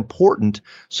that's not important,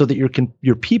 so that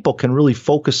your people can really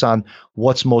focus on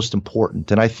what's most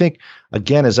important. And I think,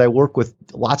 again, as I work with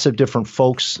lots of different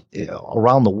folks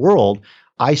around the world,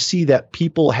 I see that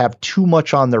people have too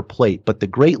much on their plate. But the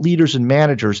great leaders and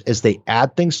managers, as they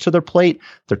add things to their plate,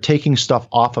 they're taking stuff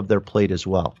off of their plate as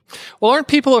well. Well, aren't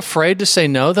people afraid to say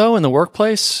no, though, in the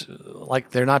workplace?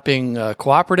 Like they're not being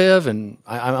cooperative? And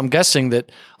I'm guessing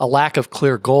that a lack of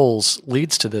clear goals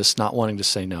leads to this not wanting to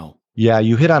say no. Yeah,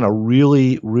 you hit on a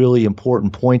really, really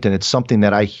important point, and it's something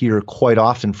that I hear quite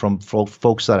often from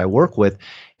folks that I work with,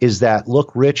 is that,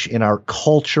 look, Rich, in our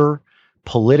culture,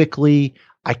 politically,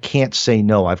 I can't say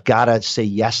no. I've got to say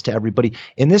yes to everybody.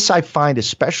 And this I find,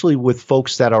 especially with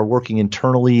folks that are working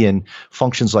internally in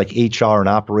functions like HR and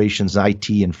operations, IT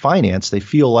and finance, they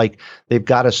feel like they've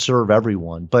got to serve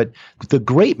everyone. But the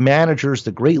great managers,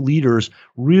 the great leaders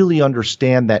really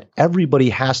understand that everybody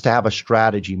has to have a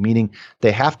strategy, meaning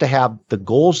they have to have the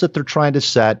goals that they're trying to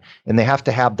set, and they have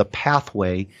to have the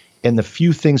pathway and the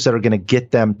few things that are going to get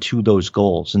them to those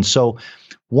goals. And so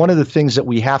one of the things that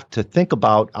we have to think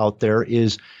about out there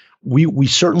is we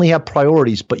certainly have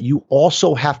priorities, but you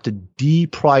also have to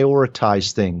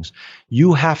deprioritize things.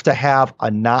 You have to have a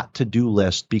not to do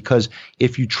list, because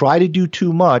if you try to do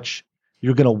too much,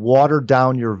 you're going to water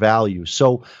down your value.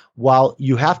 So while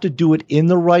you have to do it in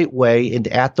the right way and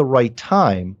at the right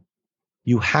time,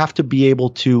 you have to be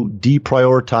able to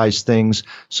deprioritize things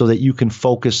so that you can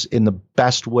focus in the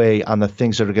best way on the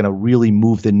things that are going to really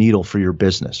move the needle for your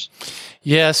business.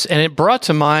 Yes, and it brought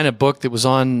to mind a book that was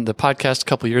on the podcast a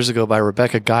couple of years ago by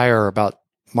Rebecca Geyer about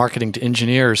marketing to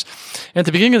engineers. And at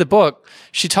the beginning of the book,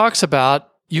 she talks about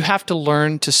you have to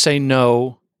learn to say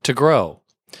no to grow.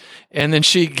 And then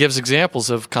she gives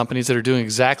examples of companies that are doing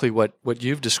exactly what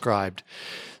you've described.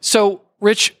 So,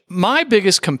 Rich, my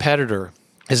biggest competitor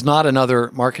is not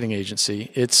another marketing agency.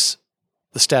 It's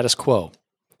the status quo.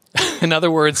 In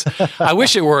other words, I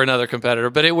wish it were another competitor,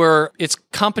 but it's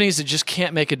companies that just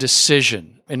can't make a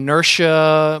decision.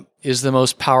 Inertia is the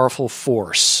most powerful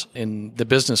force in the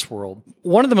business world.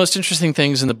 One of the most interesting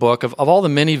things in the book, of all the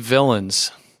many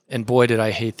villains, and boy, did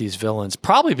I hate these villains,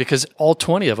 probably because all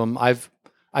 20 of them I've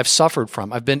suffered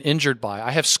from. I've been injured by.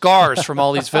 I have scars from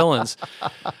all these villains.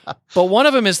 But one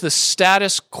of them is the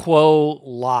status quo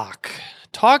lock.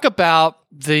 Talk about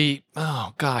the,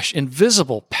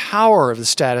 invisible power of the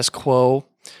status quo.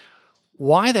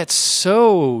 Why that's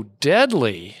so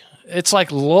deadly. It's like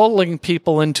lulling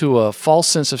people into a false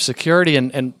sense of security.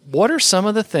 And what are some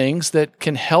of the things that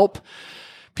can help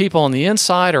people on the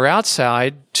inside or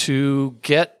outside to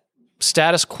get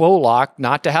status quo lock,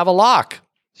 not to have a lock?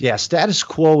 Yeah, status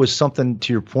quo is something,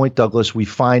 to your point, Douglas, we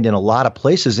find in a lot of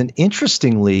places. And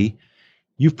interestingly,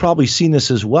 you've probably seen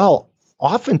this as well.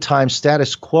 Oftentimes,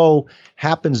 status quo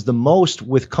happens the most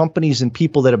with companies and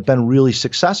people that have been really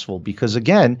successful, because,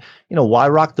 again, why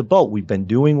rock the boat? We've been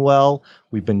doing well.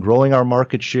 We've been growing our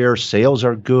market share. Sales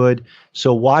are good.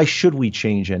 So why should we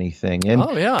change anything? And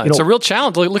it's a real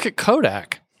challenge. Look at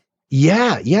Kodak.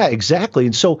 Yeah, exactly.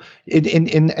 And so,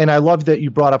 and I love that you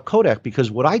brought up Kodak,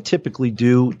 because what I typically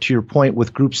do, to your point,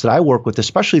 with groups that I work with,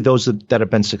 especially those that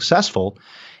have been successful,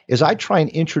 is I try and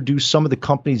introduce some of the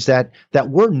companies that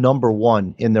were number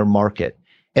one in their market.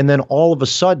 And then all of a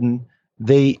sudden,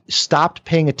 they stopped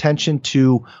paying attention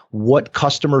to what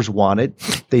customers wanted.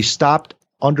 They stopped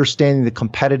understanding the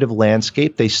competitive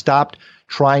landscape. They stopped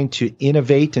trying to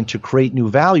innovate and to create new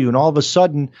value. And all of a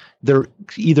sudden, they're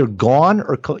either gone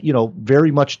or,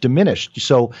 very much diminished.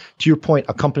 So to your point,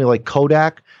 a company like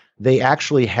Kodak, they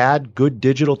actually had good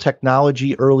digital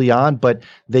technology early on, but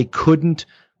they couldn't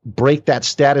break that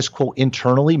status quo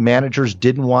internally. Managers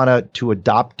didn't want to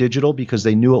adopt digital because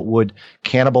they knew it would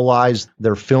cannibalize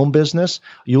their film business.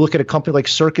 You look at a company like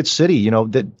Circuit City,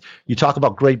 that you talk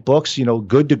about great books,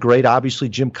 Good to Great. Obviously,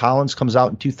 Jim Collins comes out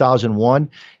in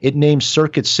 2001. It names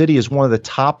Circuit City as one of the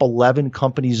top 11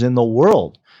 companies in the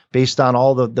world based on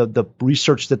all the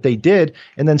research that they did.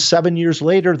 And then 7 years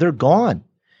later, they're gone.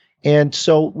 And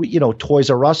so,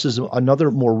 Toys R Us is another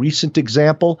more recent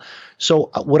example. So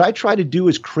what I try to do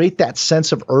is create that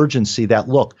sense of urgency that,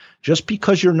 look, just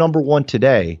because you're number one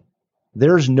today,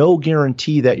 there's no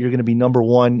guarantee that you're going to be number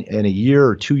one in a year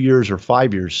or 2 years or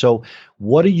 5 years. So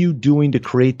what are you doing to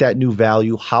create that new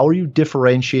value? How are you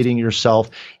differentiating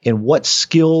yourself? And what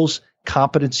skills,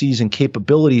 competencies, and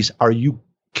capabilities are you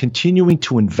continuing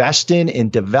to invest in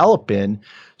and develop in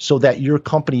so that your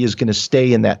company is going to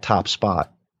stay in that top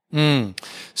spot?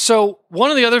 So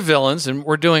one of the other villains, and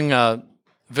we're doing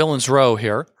Villains Row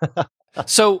here.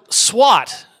 So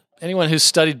SWAT anyone who's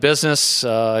studied business,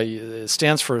 it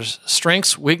stands for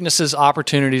strengths, weaknesses,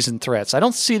 opportunities, and threats. I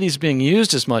don't see these being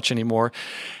used as much anymore.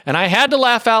 And I had to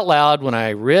laugh out loud when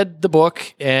I read the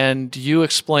book and you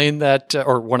explained that,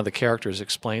 or one of the characters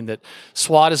explained that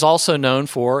SWOT is also known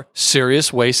for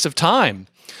serious waste of time.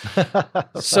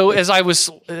 So as I was,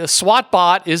 SWOT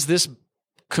bot is this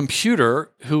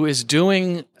computer who is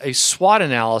doing a SWOT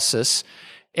analysis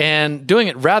and doing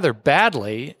it rather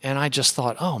badly. And I just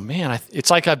thought, oh man, it's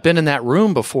like I've been in that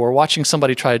room before watching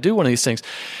somebody try to do one of these things.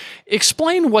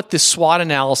 Explain what this SWOT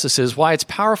analysis is, why it's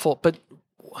powerful, but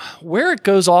where it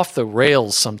goes off the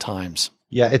rails sometimes.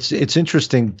 Yeah, it's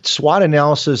interesting. SWOT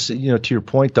analysis, to your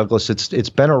point, Douglas, it's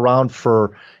been around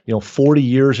for 40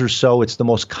 years or so. It's the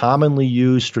most commonly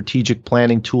used strategic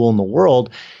planning tool in the world.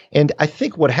 And I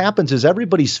think what happens is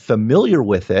everybody's familiar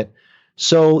with it.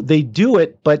 So they do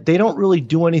it, but they don't really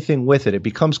do anything with it. It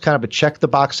becomes kind of a check the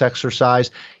box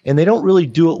exercise, and they don't really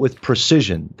do it with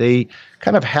precision. They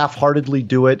kind of half-heartedly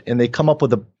do it, and they come up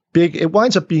with it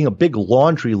winds up being a big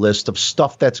laundry list of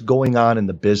stuff that's going on in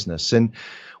the business. And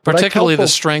particularly the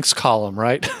strengths column,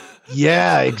 right?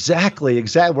 Yeah, exactly.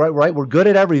 Right. We're good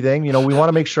at everything. We want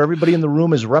to make sure everybody in the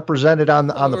room is represented on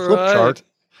the flip chart.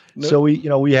 Nope. So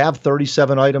we have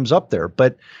 37 items up there.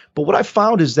 But what I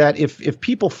found is that if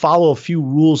people follow a few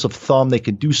rules of thumb, they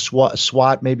can do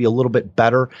SWOT maybe a little bit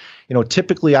better.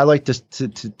 Typically I like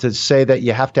to say that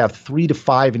you have to have 3 to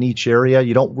 5 in each area.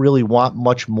 You don't really want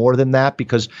much more than that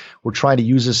because we're trying to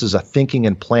use this as a thinking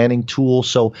and planning tool.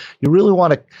 So you really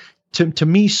want to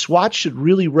me, SWOT should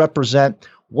really represent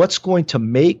what's going to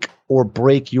make or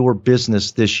break your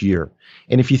business this year.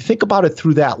 And if you think about it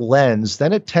through that lens,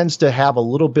 then it tends to have a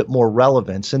little bit more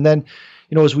relevance. And then,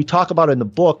 as we talk about in the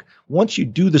book, once you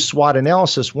do the SWOT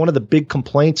analysis, one of the big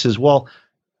complaints is, well,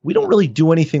 we don't really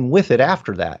do anything with it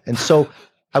after that. And so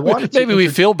I wanted to maybe we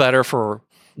feel better for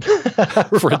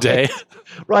a day.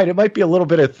 Right. It might be a little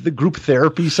bit of the group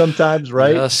therapy sometimes,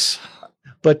 right? Yes.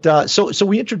 But so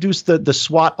we introduced the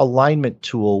SWOT alignment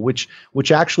tool, which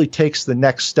actually takes the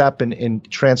next step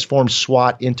and transforms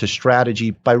SWOT into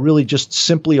strategy by really just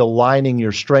simply aligning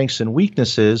your strengths and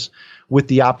weaknesses with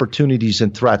the opportunities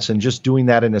and threats, and just doing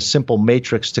that in a simple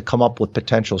matrix to come up with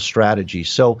potential strategy.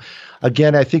 So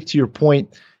again, I think to your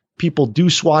point, people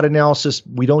do SWOT analysis.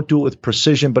 We don't do it with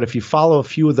precision, but if you follow a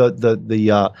few of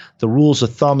the rules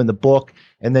of thumb in the book,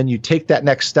 and then you take that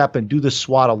next step and do the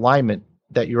SWOT alignment,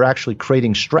 that you're actually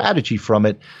creating strategy from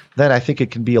it, then I think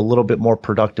it can be a little bit more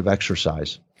productive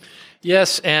exercise.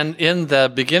 Yes, and in the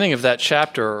beginning of that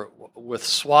chapter with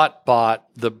SWOT bot,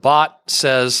 the bot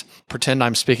says, pretend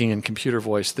I'm speaking in computer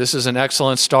voice, this is an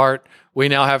excellent start. We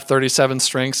now have 37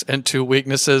 strengths and 2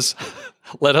 weaknesses.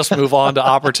 Let us move on to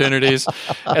opportunities.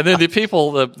 And then the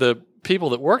people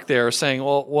that work there are saying,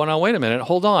 well, now wait a minute,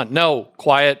 hold on. No,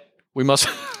 quiet. We must...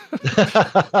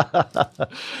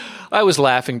 I was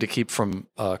laughing to keep from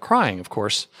crying, of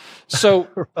course. So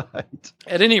right.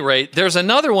 At any rate, there's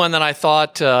another one that I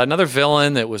thought, another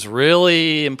villain that was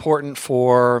really important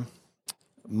for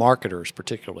marketers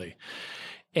particularly.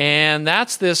 And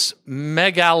that's this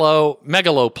megalo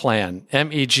plan,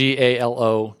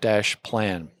 MEGALO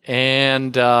 -plan.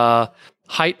 And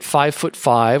height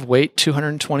 5'5", weight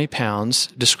 220 pounds,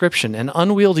 description, an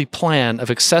unwieldy plan of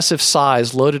excessive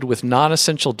size loaded with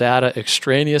non-essential data,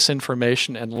 extraneous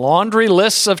information, and laundry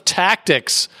lists of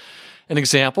tactics. An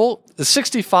example, the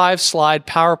 65-slide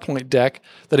PowerPoint deck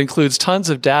that includes tons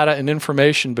of data and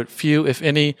information, but few, if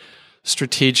any,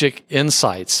 strategic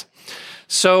insights.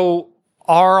 So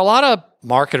are a lot of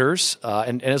marketers,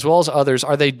 and as well as others,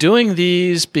 are they doing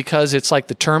these because it's like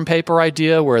the term paper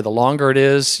idea where the longer it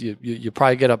is, you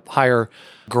probably get a higher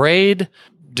grade?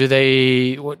 Do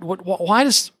they?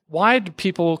 Why do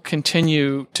people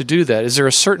continue to do that? Is there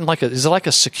a certain is it like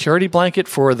a security blanket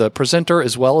for the presenter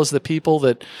as well as the people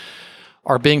that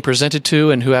are being presented to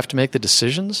and who have to make the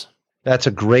decisions? That's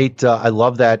a great. I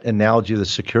love that analogy of the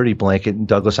security blanket, and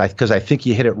Douglas, because I think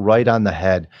you hit it right on the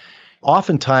head.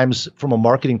 Oftentimes, from a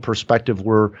marketing perspective,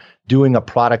 we're doing a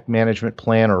product management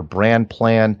plan or a brand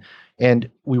plan, and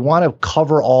we want to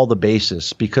cover all the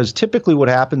bases, because typically what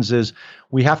happens is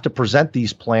we have to present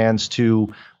these plans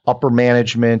to upper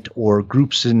management or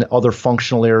groups in other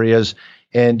functional areas,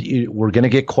 and we're going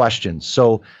to get questions.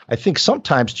 So I think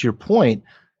sometimes, to your point,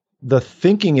 the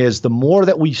thinking is the more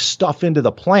that we stuff into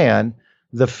the plan,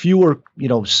 the fewer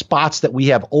spots that we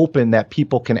have open that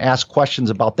people can ask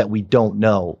questions about that we don't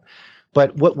know.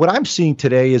 But what I'm seeing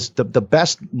today is the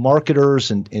best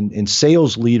marketers and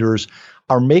sales leaders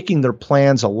are making their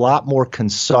plans a lot more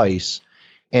concise,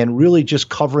 and really just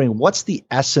covering what's the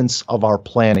essence of our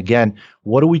plan. Again,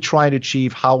 what are we trying to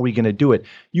achieve? How are we going to do it?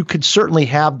 You could certainly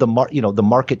have the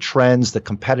market trends, the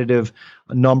competitive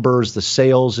numbers, the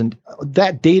sales, and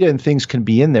that data and things can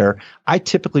be in there. I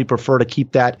typically prefer to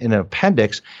keep that in an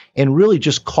appendix and really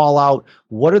just call out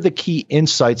what are the key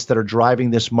insights that are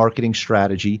driving this marketing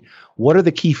strategy? What are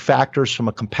the key factors from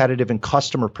a competitive and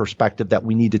customer perspective that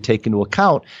we need to take into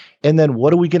account? And then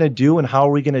what are we going to do and how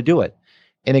are we going to do it?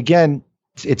 And again,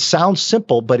 it sounds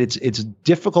simple, but it's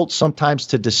difficult sometimes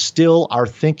to distill our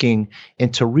thinking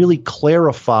and to really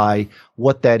clarify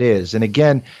what that is. And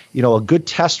again, a good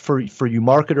test for you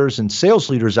marketers and sales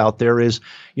leaders out there is,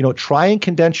 try and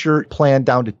condense your plan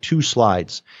down to 2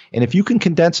 slides. And if you can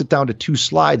condense it down to 2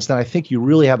 slides, then I think you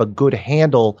really have a good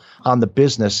handle on the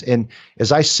business. And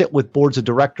as I sit with boards of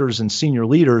directors and senior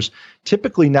leaders,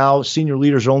 typically now senior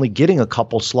leaders are only getting a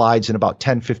couple slides in about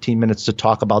 10, 15 minutes to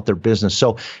talk about their business.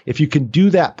 So if you can do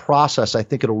that process, I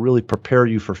think it'll really prepare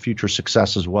you for future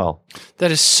success as well.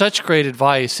 That is such great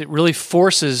advice. It really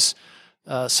forces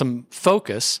some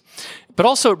focus, but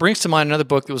also it brings to mind another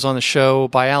book that was on the show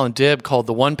by Alan Dibb called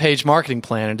The One-Page Marketing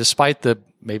Plan. And despite the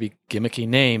maybe gimmicky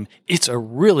name, it's a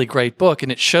really great book,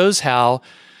 and it shows how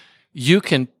you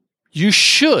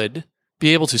should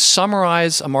be able to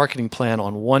summarize a marketing plan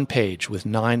on 1 page with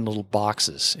 9 little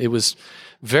boxes. It was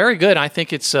very good. I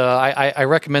think it's, I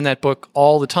recommend that book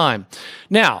all the time.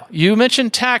 Now, you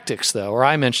mentioned tactics though, or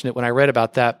I mentioned it when I read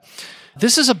about that.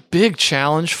 This is a big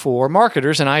challenge for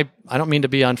marketers, and I don't mean to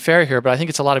be unfair here, but I think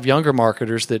it's a lot of younger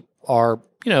marketers that are,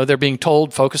 they're being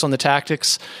told focus on the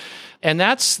tactics. And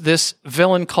that's this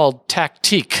villain called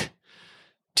tactique,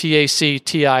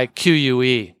 Tactique,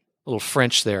 a little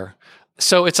French there.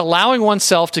 So it's allowing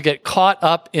oneself to get caught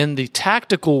up in the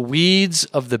tactical weeds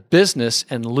of the business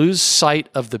and lose sight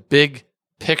of the big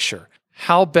picture.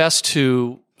 How best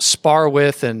to spar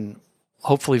with and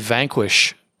hopefully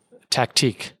vanquish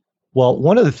tactique? Well,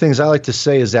 one of the things I like to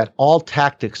say is that all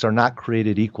tactics are not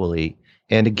created equally.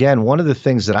 And again, one of the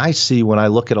things that I see when I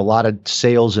look at a lot of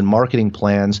sales and marketing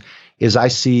plans is I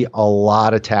see a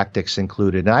lot of tactics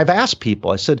included. And I've asked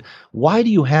people, I said, why do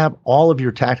you have all of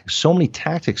your tactics, so many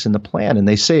tactics in the plan? And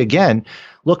they say again,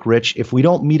 look, Rich, if we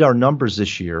don't meet our numbers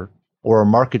this year or our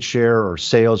market share or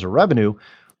sales or revenue,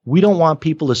 we don't want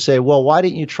people to say, well, why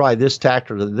didn't you try this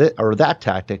tactic or that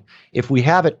tactic? If we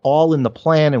have it all in the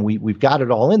plan and we've got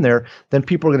it all in there, then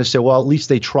people are going to say, well, at least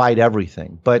they tried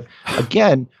everything. But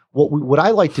again, what I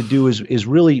like to do is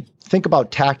really think about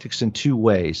tactics in 2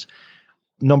 ways.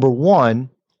 Number one,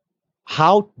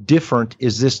 how different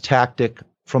is this tactic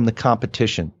from the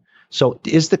competition? So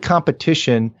is the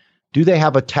competition, do they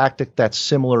have a tactic that's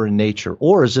similar in nature,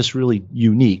 or is this really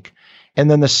unique? And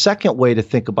then the second way to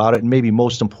think about it, and maybe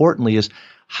most importantly, is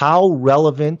how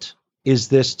relevant is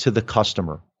this to the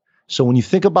customer? So when you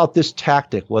think about this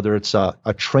tactic, whether it's a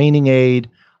training aid,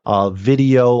 a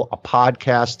video, a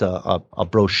podcast, a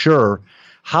brochure,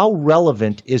 how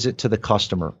relevant is it to the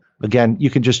customer? Again, you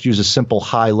can just use a simple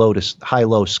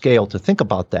high-low scale to think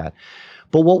about that.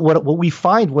 But what we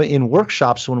find in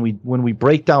workshops when we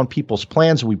break down people's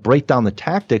plans and we break down the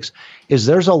tactics is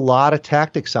there's a lot of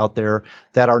tactics out there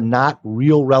that are not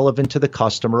real relevant to the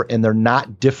customer and they're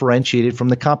not differentiated from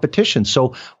the competition.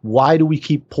 So why do we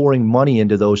keep pouring money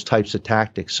into those types of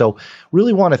tactics? So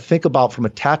really want to think about from a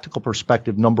tactical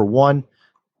perspective, number one,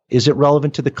 is it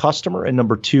relevant to the customer? And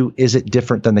number two, is it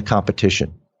different than the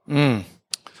competition?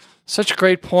 Such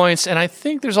great points. And I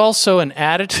think there's also an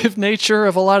additive nature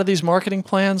of a lot of these marketing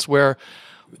plans where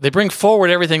they bring forward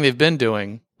everything they've been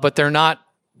doing, but they're not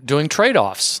doing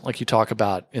trade-offs like you talk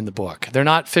about in the book. They're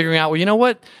not figuring out, well, you know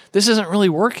what? This isn't really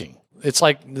working. It's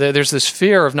like there's this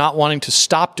fear of not wanting to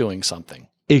stop doing something.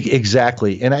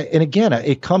 Exactly. And again,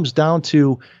 it comes down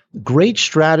to great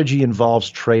strategy involves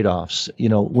trade-offs.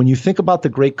 When you think about the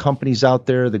great companies out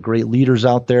there, the great leaders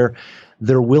out there,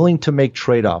 they're willing to make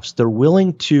trade-offs. They're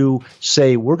willing to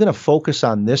say, we're going to focus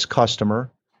on this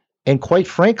customer. And quite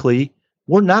frankly,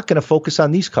 we're not going to focus on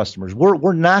these customers.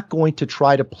 We're not going to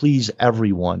try to please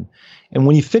everyone. And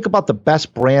when you think about the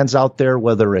best brands out there,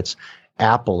 whether it's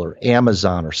Apple or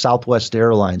Amazon or Southwest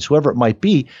Airlines, whoever it might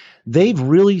be, they've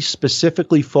really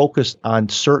specifically focused on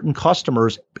certain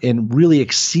customers and really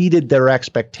exceeded their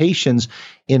expectations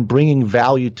in bringing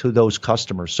value to those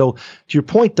customers. So to your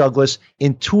point, Douglas,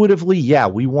 intuitively, yeah,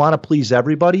 we want to please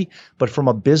everybody, but from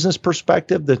a business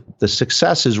perspective, the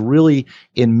success is really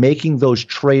in making those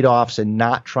trade-offs and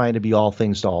not trying to be all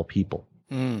things to all people.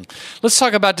 Let's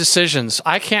talk about decisions.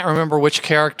 I can't remember which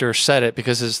character said it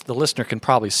because, as the listener can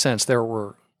probably sense, there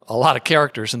were a lot of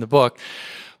characters in the book.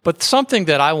 But something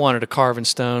that I wanted to carve in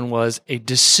stone was a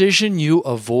decision you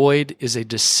avoid is a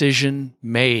decision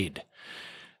made.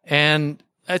 And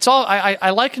it's all,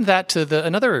 I likened that to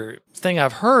another thing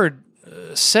I've heard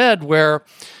said where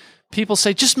people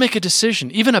say, just make a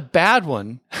decision. Even a bad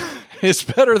one is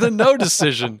better than no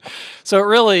decision. So it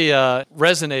really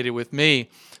resonated with me.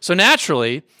 So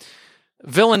naturally,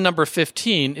 villain number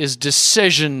 15 is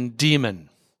decision demon.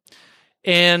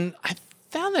 And I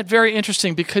found that very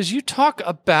interesting because you talk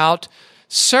about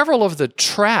several of the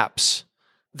traps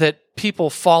that people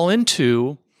fall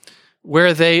into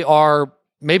where they are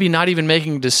maybe not even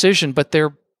making a decision, but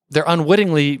they're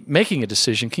unwittingly making a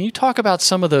decision. Can you talk about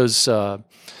some of those, I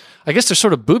guess they're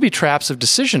sort of booby traps of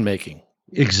decision making?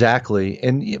 Exactly.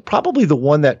 And probably the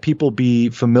one that people be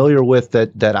familiar with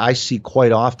that I see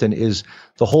quite often is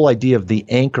the whole idea of the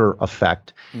anchor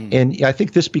effect. And I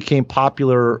think this became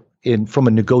popular from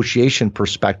a negotiation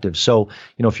perspective. So,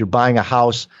 if you're buying a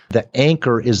house, the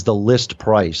anchor is the list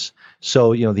price.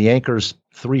 So, the anchor is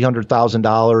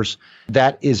 $300,000.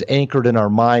 That is anchored in our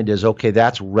mind as, okay,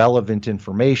 that's relevant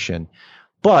information.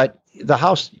 But the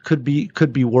house could be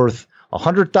worth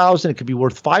 $100,000. It could be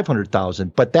worth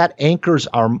 $500,000. But that anchors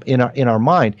in our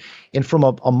mind. And from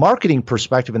a marketing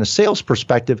perspective and a sales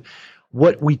perspective,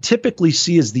 what we typically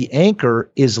see as the anchor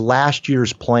is last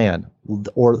year's plan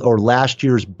or last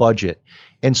year's budget.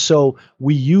 And so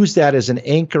we use that as an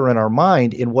anchor in our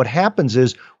mind. And what happens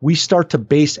is we start to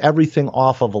base everything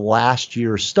off of last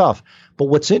year's stuff. But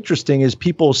what's interesting is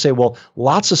people say, well,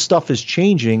 lots of stuff is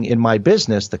changing in my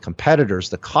business. The competitors,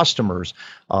 the customers,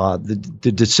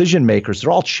 the decision makers,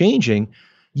 they're all changing.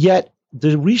 Yet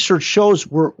the research shows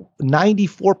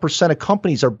 94% of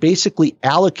companies are basically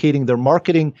allocating their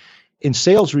marketing and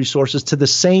sales resources to the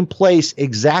same place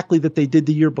exactly that they did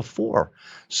the year before.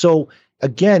 So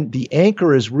again, the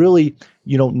anchor is really,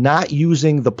 not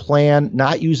using the plan,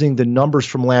 not using the numbers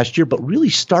from last year, but really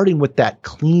starting with that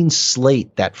clean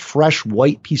slate, that fresh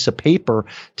white piece of paper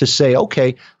to say,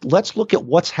 okay, let's look at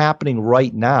what's happening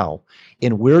right now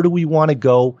and where do we want to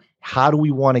go? How do we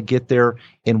want to get there?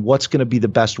 And what's going to be the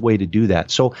best way to do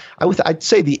that? So I'd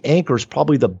say the anchor is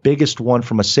probably the biggest one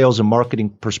from a sales and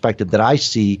marketing perspective that I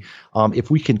see.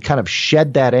 If we can kind of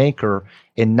shed that anchor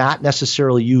and not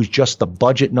necessarily use just the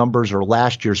budget numbers or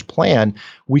last year's plan,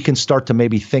 we can start to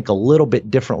maybe think a little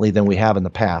bit differently than we have in the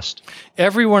past.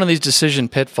 Every one of these decision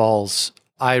pitfalls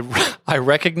I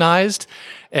recognized,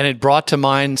 and it brought to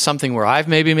mind something where I've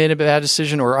maybe made a bad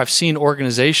decision, or I've seen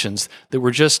organizations that were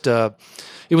just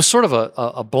it was sort of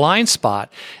a blind spot.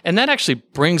 And that actually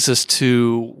brings us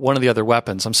to one of the other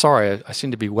weapons. I'm sorry, I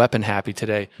seem to be weapon happy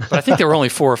today, but I think there were only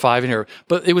 4 or 5 in here.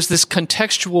 But it was this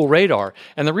contextual radar.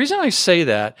 And the reason I say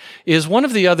that is one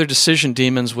of the other decision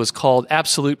demons was called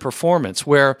absolute performance,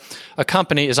 where a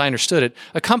company, as I understood it,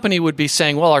 a company would be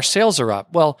saying, well, our sales are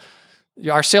up. Well,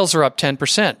 our sales are up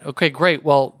 10%. Okay, great.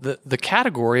 Well, the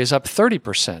category is up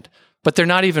 30%. But they're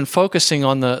not even focusing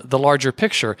on the larger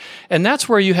picture. And that's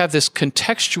where you have this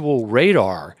contextual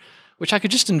radar, which I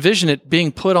could just envision it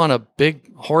being put on a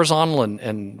big horizontal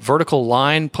and vertical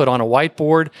line, put on a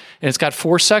whiteboard, and it's got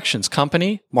 4 sections: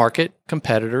 company, market,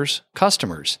 competitors,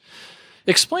 customers.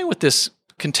 Explain what this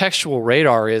contextual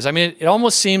radar is. I mean, it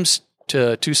almost seems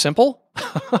too simple,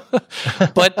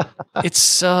 but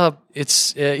it's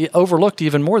overlooked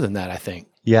even more than that, I think.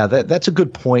 Yeah, that's a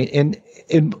good point.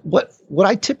 And what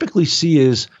I typically see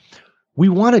is we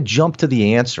want to jump to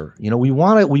the answer. We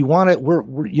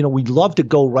love to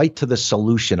go right to the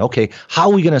solution. Okay, how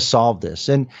are we going to solve this?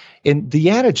 And the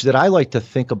adage that I like to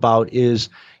think about is,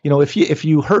 if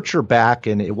you hurt your back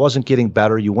and it wasn't getting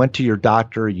better, you went to your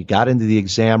doctor, you got into the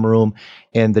exam room,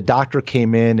 and the doctor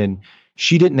came in and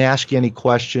she didn't ask you any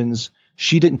questions.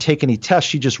 She didn't take any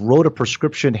tests. She just wrote a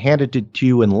prescription, handed it to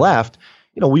you, and left.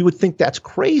 We would think that's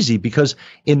crazy because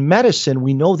in medicine,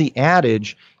 we know the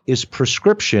adage is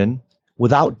prescription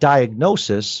without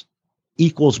diagnosis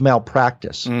equals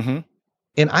malpractice. Mm-hmm.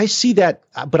 And I see that,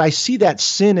 but I see that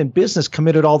sin in business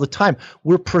committed all the time.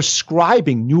 We're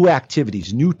prescribing new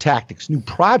activities, new tactics, new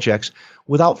projects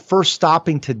without first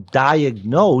stopping to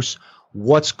diagnose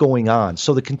what's going on.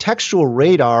 So the contextual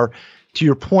radar, to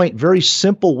your point, very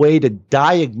simple way to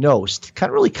diagnose, to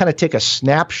kind of take a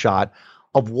snapshot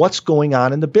of what's going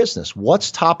on in the business.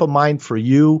 What's top of mind for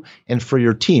you and for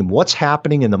your team? What's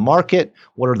happening in the market?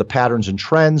 What are the patterns and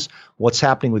trends? What's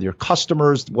happening with your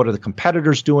customers? What are the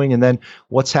competitors doing? And then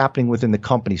what's happening within the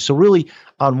company? So really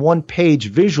on one page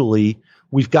visually,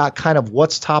 we've got kind of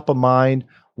what's top of mind,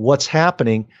 what's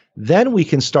happening, then we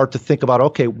can start to think about,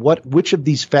 okay, which of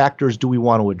these factors do we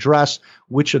want to address?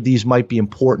 Which of these might be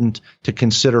important to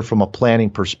consider from a planning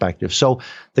perspective? So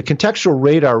the contextual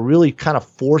radar really kind of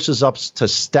forces us to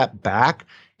step back.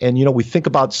 And, we think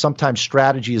about sometimes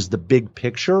strategy as the big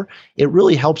picture. It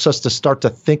really helps us to start to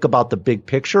think about the big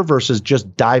picture versus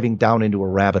just diving down into a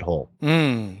rabbit hole.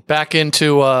 Back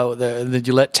into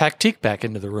you let tactique back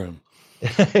into the room.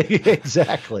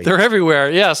 Exactly. They're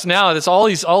everywhere. Yes. Now it's all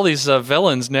these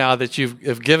villains now that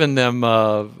you've given them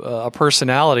a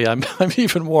personality. I'm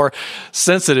even more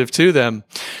sensitive to them.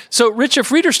 So, Rich,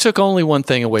 if readers took only one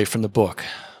thing away from the book,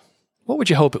 what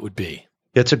would you hope it would be?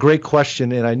 It's a great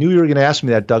question, and I knew you were going to ask me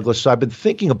that, Douglas. So I've been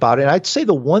thinking about it. And I'd say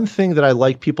the one thing that I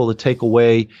like people to take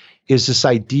away is this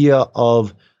idea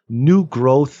of new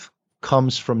growth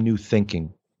comes from new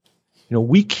thinking.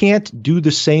 We can't do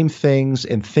the same things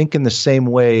and think in the same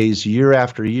ways year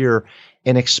after year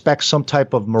and expect some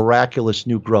type of miraculous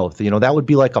new growth. That would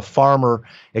be like a farmer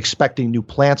expecting new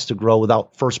plants to grow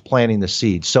without first planting the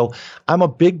seeds. So I'm a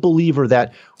big believer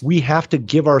that we have to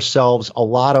give ourselves a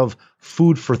lot of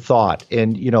food for thought.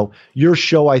 And, your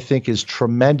show, I think, is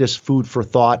tremendous food for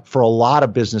thought for a lot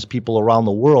of business people around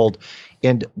the world.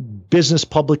 And business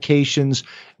publications,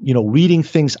 reading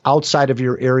things outside of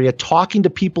your area, talking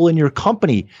to people in your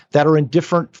company that are in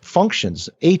different functions,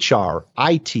 HR,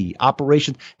 IT,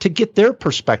 operations, to get their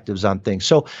perspectives on things.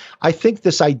 So I think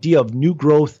this idea of new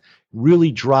growth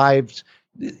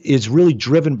is really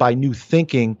driven by new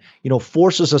thinking,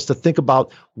 forces us to think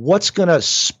about what's going to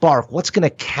spark, what's going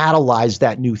to catalyze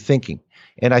that new thinking.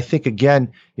 And I think,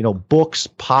 again, books,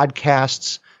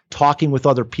 podcasts, talking with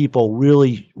other people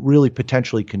really, really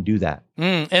potentially can do that.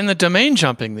 And the domain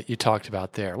jumping that you talked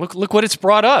about there. Look what it's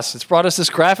brought us. It's brought us this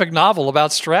graphic novel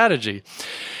about strategy.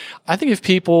 I think if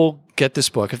people get this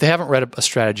book, if they haven't read a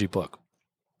strategy book,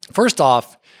 first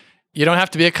off, you don't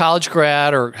have to be a college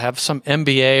grad or have some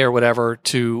MBA or whatever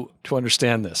to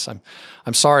understand this.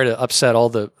 I'm sorry to upset all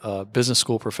the business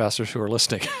school professors who are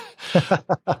listening.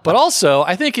 But also,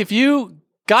 I think if you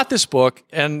got this book,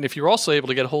 and if you're also able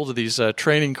to get a hold of these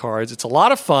training cards, it's a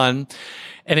lot of fun,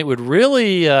 and it would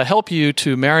really help you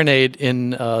to marinate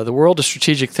in the world of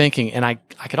strategic thinking. And I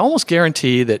can almost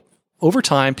guarantee that over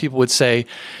time, people would say,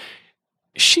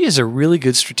 she is a really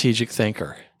good strategic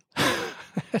thinker.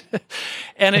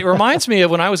 And it reminds me of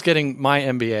when I was getting my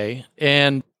MBA,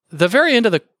 and the very end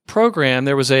of the program,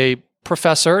 there was a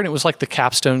professor, and it was like the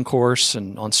capstone course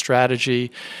and on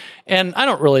strategy. And I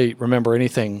don't really remember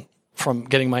anything from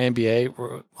getting my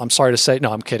MBA. I'm sorry to say,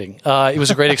 no, I'm kidding. It was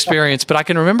a great experience, but I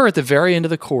can remember at the very end of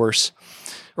the course,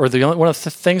 or one of the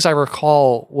things I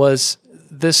recall was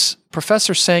this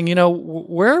professor saying,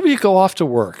 wherever you go off to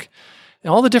work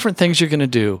and all the different things you're going to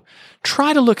do,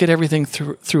 try to look at everything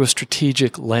through a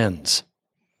strategic lens.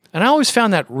 And I always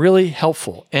found that really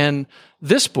helpful. And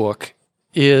this book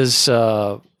is,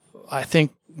 I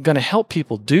think, going to help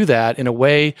people do that in a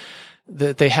way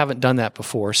that they haven't done that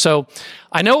before. So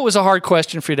I know it was a hard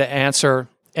question for you to answer,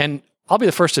 and I'll be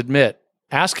the first to admit,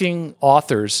 asking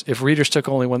authors, if readers took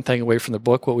only one thing away from the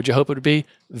book, what would you hope it would be?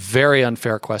 Very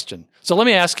unfair question. So let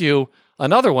me ask you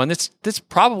another one that's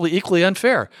probably equally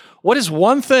unfair. What is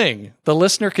one thing the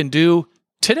listener can do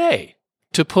today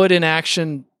to put in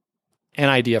action an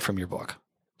idea from your book?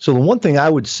 So the one thing I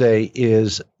would say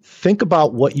is think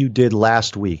about what you did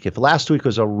last week. If last week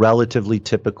was a relatively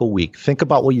typical week, think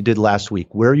about what you did last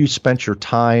week, where you spent your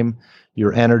time,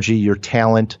 your energy, your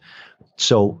talent.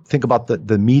 So think about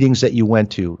the meetings that you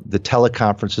went to, the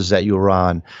teleconferences that you were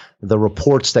on, the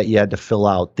reports that you had to fill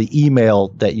out, the email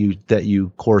that you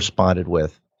corresponded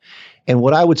with. And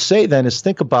what I would say then is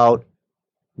think about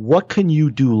what can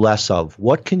you do less of?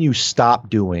 What can you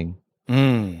stop doing?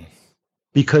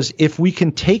 Because if we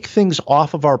can take things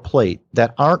off of our plate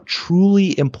that aren't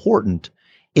truly important,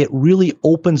 it really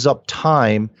opens up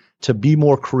time to be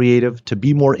more creative, to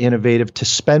be more innovative, to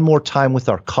spend more time with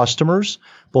our customers,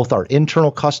 both our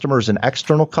internal customers and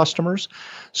external customers.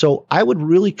 So I would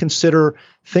really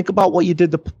think about what you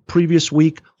did the previous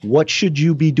week. What should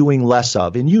you be doing less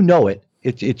of? And you know it.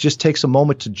 It just takes a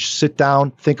moment to sit down,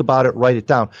 think about it, write it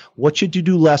down. What should you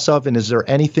do less of? And is there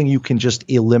anything you can just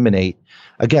eliminate?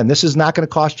 Again, this is not going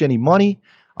to cost you any money.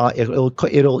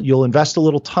 You'll invest a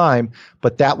little time,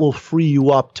 but that will free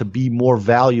you up to be more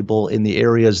valuable in the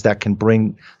areas that can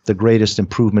bring the greatest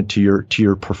improvement to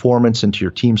your performance and to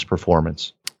your team's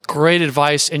performance. Great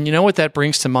advice. And you know what that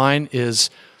brings to mind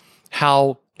is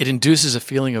how it induces a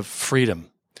feeling of freedom.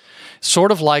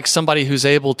 Sort of like somebody who's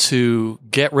able to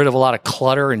get rid of a lot of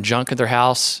clutter and junk in their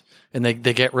house, and they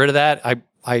get rid of that.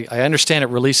 I understand it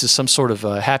releases some sort of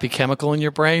happy chemical in your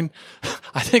brain.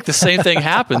 I think the same thing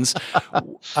happens.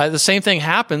 The same thing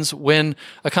happens when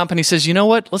a company says, you know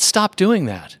what, let's stop doing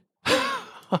that.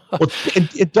 Well,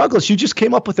 and Douglas, you just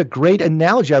came up with a great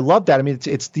analogy. I love that. I mean,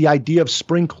 it's the idea of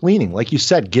spring cleaning, like you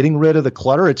said, getting rid of the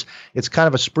clutter. It's kind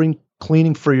of a spring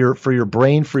cleaning for your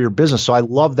brain, for your business. So I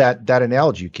love that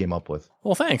analogy you came up with.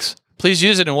 Well, thanks. Please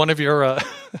use it in one of your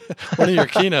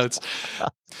keynotes.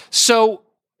 So,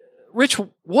 Rich,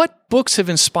 what books have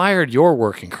inspired your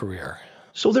working career?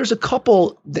 So there's a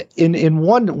couple.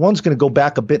 One's going to go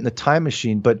back a bit in the time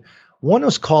machine, but one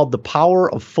was called The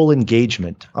Power of Full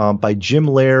Engagement by Jim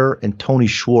Loehr and Tony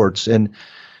Schwartz. And,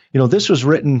 this was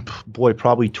written,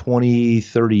 probably 20,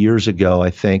 30 years ago, I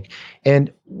think.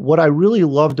 And what I really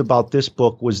loved about this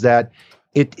book was that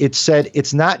it said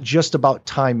it's not just about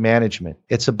time management.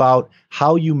 It's about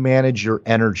how you manage your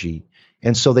energy.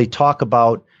 And so they talk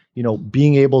about,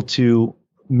 being able to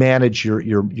manage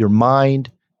your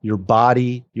mind, your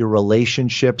body, your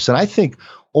relationships. And I think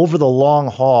over the long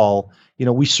haul,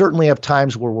 we certainly have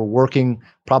times where we're working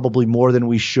probably more than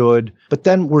we should, but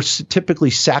then we're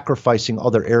typically sacrificing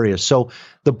other areas. So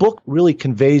the book really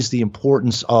conveys the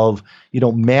importance of,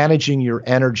 managing your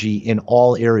energy in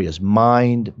all areas: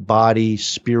 mind, body,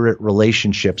 spirit,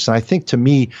 relationships. And I think to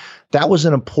me, that was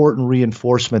an important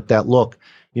reinforcement that, look,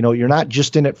 you're not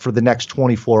just in it for the next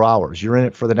 24 hours. You're in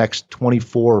it for the next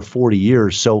 24 or 40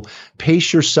 years. So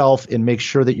pace yourself and make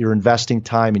sure that you're investing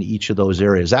time in each of those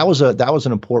areas. That was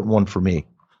an important one for me.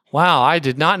 Wow, I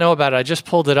did not know about it. I just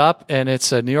pulled it up, and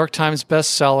it's a New York Times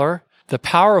bestseller. The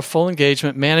Power of Full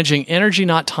Engagement: Managing Energy,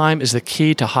 Not Time, is the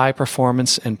Key to High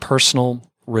Performance and Personal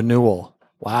Renewal.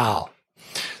 Wow.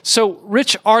 So,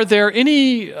 Rich, are there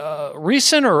any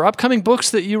recent or upcoming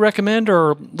books that you recommend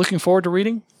or looking forward to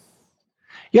reading?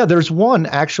 Yeah, there's one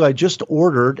actually I just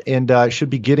ordered and I should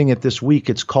be getting it this week.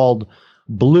 It's called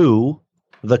Blue,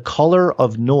 The Color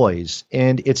of Noise,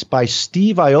 and it's by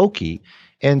Steve Aoki.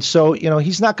 And so,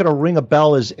 he's not going to ring a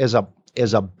bell as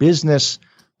a business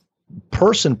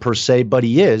person per se, but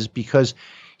he is, because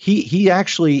he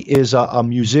actually is a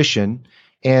musician,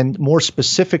 and more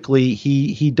specifically,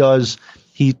 the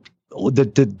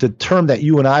term that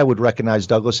you and I would recognize,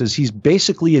 Douglas, is he's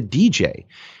basically a DJ.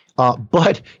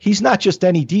 But he's not just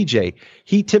any DJ.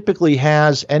 He typically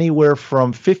has anywhere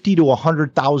from 50 to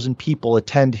 100,000 people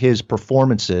attend his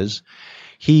performances.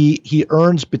 He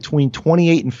earns between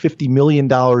 $28 and $50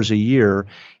 million a year,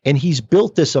 and he's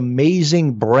built this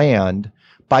amazing brand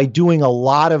by doing a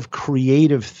lot of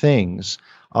creative things.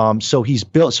 So he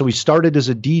started as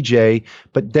a DJ,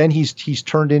 but then he's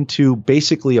turned into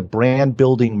basically a brand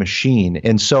building machine.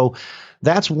 And so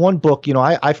that's one book.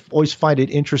 I always find it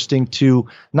interesting to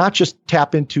not just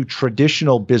tap into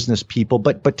traditional business people,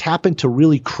 but tap into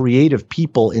really creative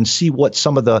people and see what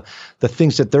some of the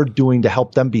things that they're doing to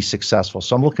help them be successful.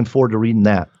 So I'm looking forward to reading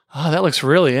that. Oh, that looks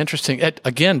really interesting.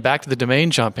 Again, back to the domain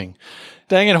jumping.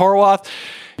 Dang it, Horwath.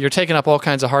 You're taking up all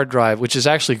kinds of hard drive, which is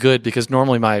actually good because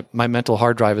normally my mental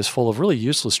hard drive is full of really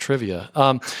useless trivia.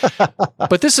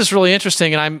 But this is really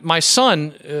interesting. And my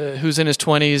son, who's in his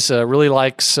 20s, really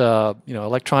likes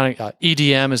electronic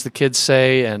EDM, as the kids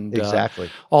say, and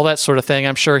exactly all that sort of thing.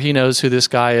 I'm sure he knows who this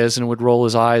guy is and would roll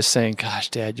his eyes saying, "Gosh,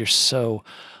 Dad, you're so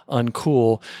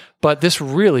uncool." But this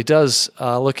really does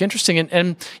look interesting.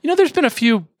 And there's been a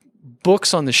few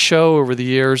books on the show over the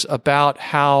years about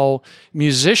how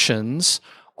musicians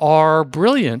are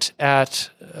brilliant at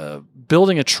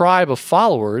building a tribe of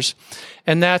followers.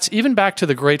 And that's even back to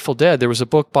the Grateful Dead. There was a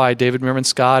book by David Merman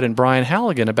Scott and Brian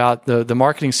Halligan about the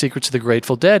marketing secrets of the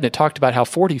Grateful Dead. And it talked about how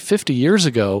 40, 50 years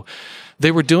ago,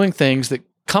 they were doing things that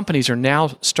companies are now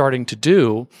starting to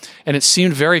do. And it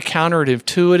seemed very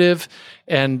counterintuitive.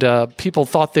 And people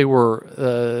thought they were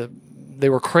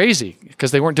crazy because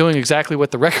they weren't doing exactly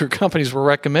what the record companies were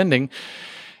recommending.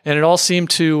 And it all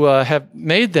seemed to have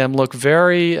made them look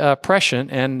very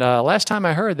prescient. And last time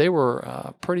I heard, they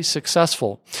were pretty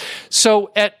successful.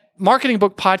 So at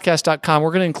marketingbookpodcast.com, we're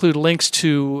going to include links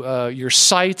to your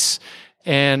sites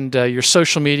and your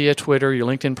social media, Twitter, your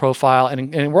LinkedIn profile.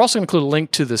 And we're also going to include a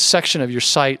link to the section of your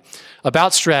site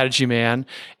about StrategyMan.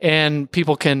 And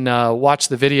people can watch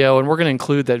the video. And we're going to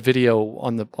include that video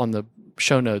on the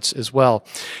show notes as well.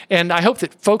 And I hope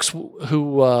that folks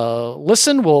who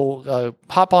listen will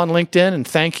hop on LinkedIn and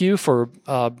thank you for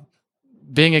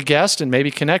being a guest and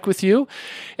maybe connect with you.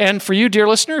 And for you, dear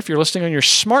listener, if you're listening on your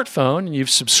smartphone and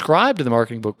you've subscribed to the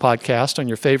Marketing Book Podcast on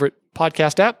your favorite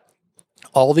podcast app,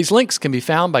 All these links can be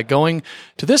found by going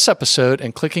to this episode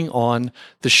and clicking on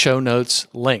the show notes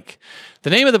link. The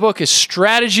name of the book is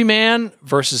StrategyMan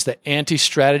versus the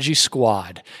Anti-Strategy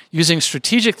Squad, using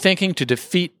strategic thinking to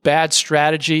defeat bad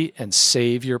strategy and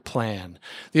save your plan.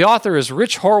 The author is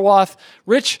Rich Horwath.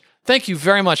 Rich, thank you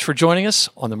very much for joining us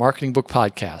on the Marketing Book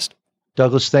Podcast.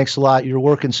 Douglas, thanks a lot. Your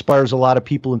work inspires a lot of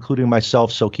people, including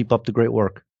myself, so keep up the great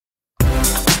work.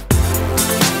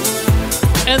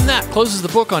 And that closes the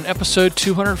book on episode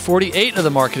 248 of the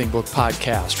Marketing Book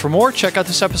Podcast. For more, check out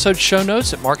this episode's show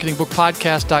notes at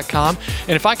marketingbookpodcast.com.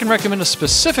 And if I can recommend a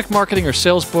specific marketing or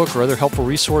sales book or other helpful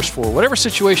resource for whatever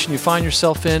situation you find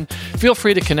yourself in, feel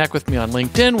free to connect with me on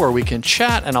LinkedIn where we can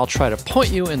chat and I'll try to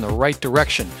point you in the right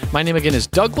direction. My name again is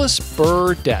Douglas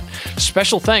Burdett.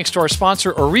 Special thanks to our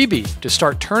sponsor, Oribi, to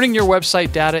start turning your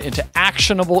website data into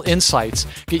actionable insights.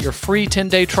 Get your free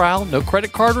 10-day trial, no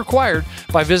credit card required,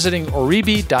 by visiting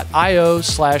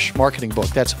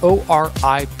oribi.io/marketingbook. That's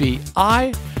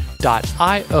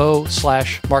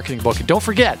oribi.io/marketingbook. And don't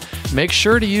forget, make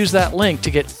sure to use that link to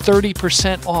get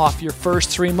 30% off your first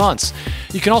 3 months.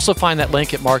 You can also find that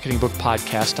link at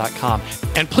marketingbookpodcast.com.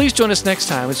 And please join us next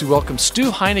time as we welcome Stu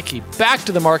Heinecke back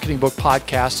to the Marketing Book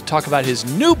Podcast to talk about his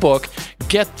new book,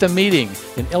 Get the Meeting,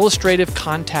 an illustrative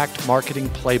contact marketing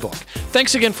playbook.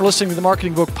 Thanks again for listening to the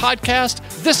Marketing Book Podcast.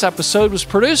 This episode was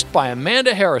produced by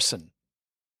Amanda Harrison.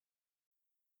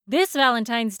 This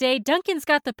Valentine's Day, Dunkin's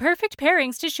got the perfect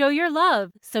pairings to show your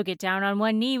love. So get down on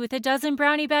one knee with a dozen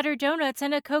brownie batter donuts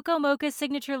and a cocoa mocha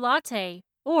signature latte.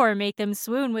 Or make them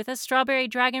swoon with a strawberry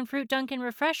dragon fruit Dunkin'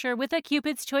 refresher with a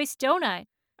Cupid's Choice donut.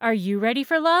 Are you ready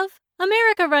for love?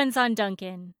 America runs on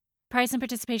Dunkin'. Price and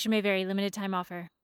participation may vary. Limited time offer.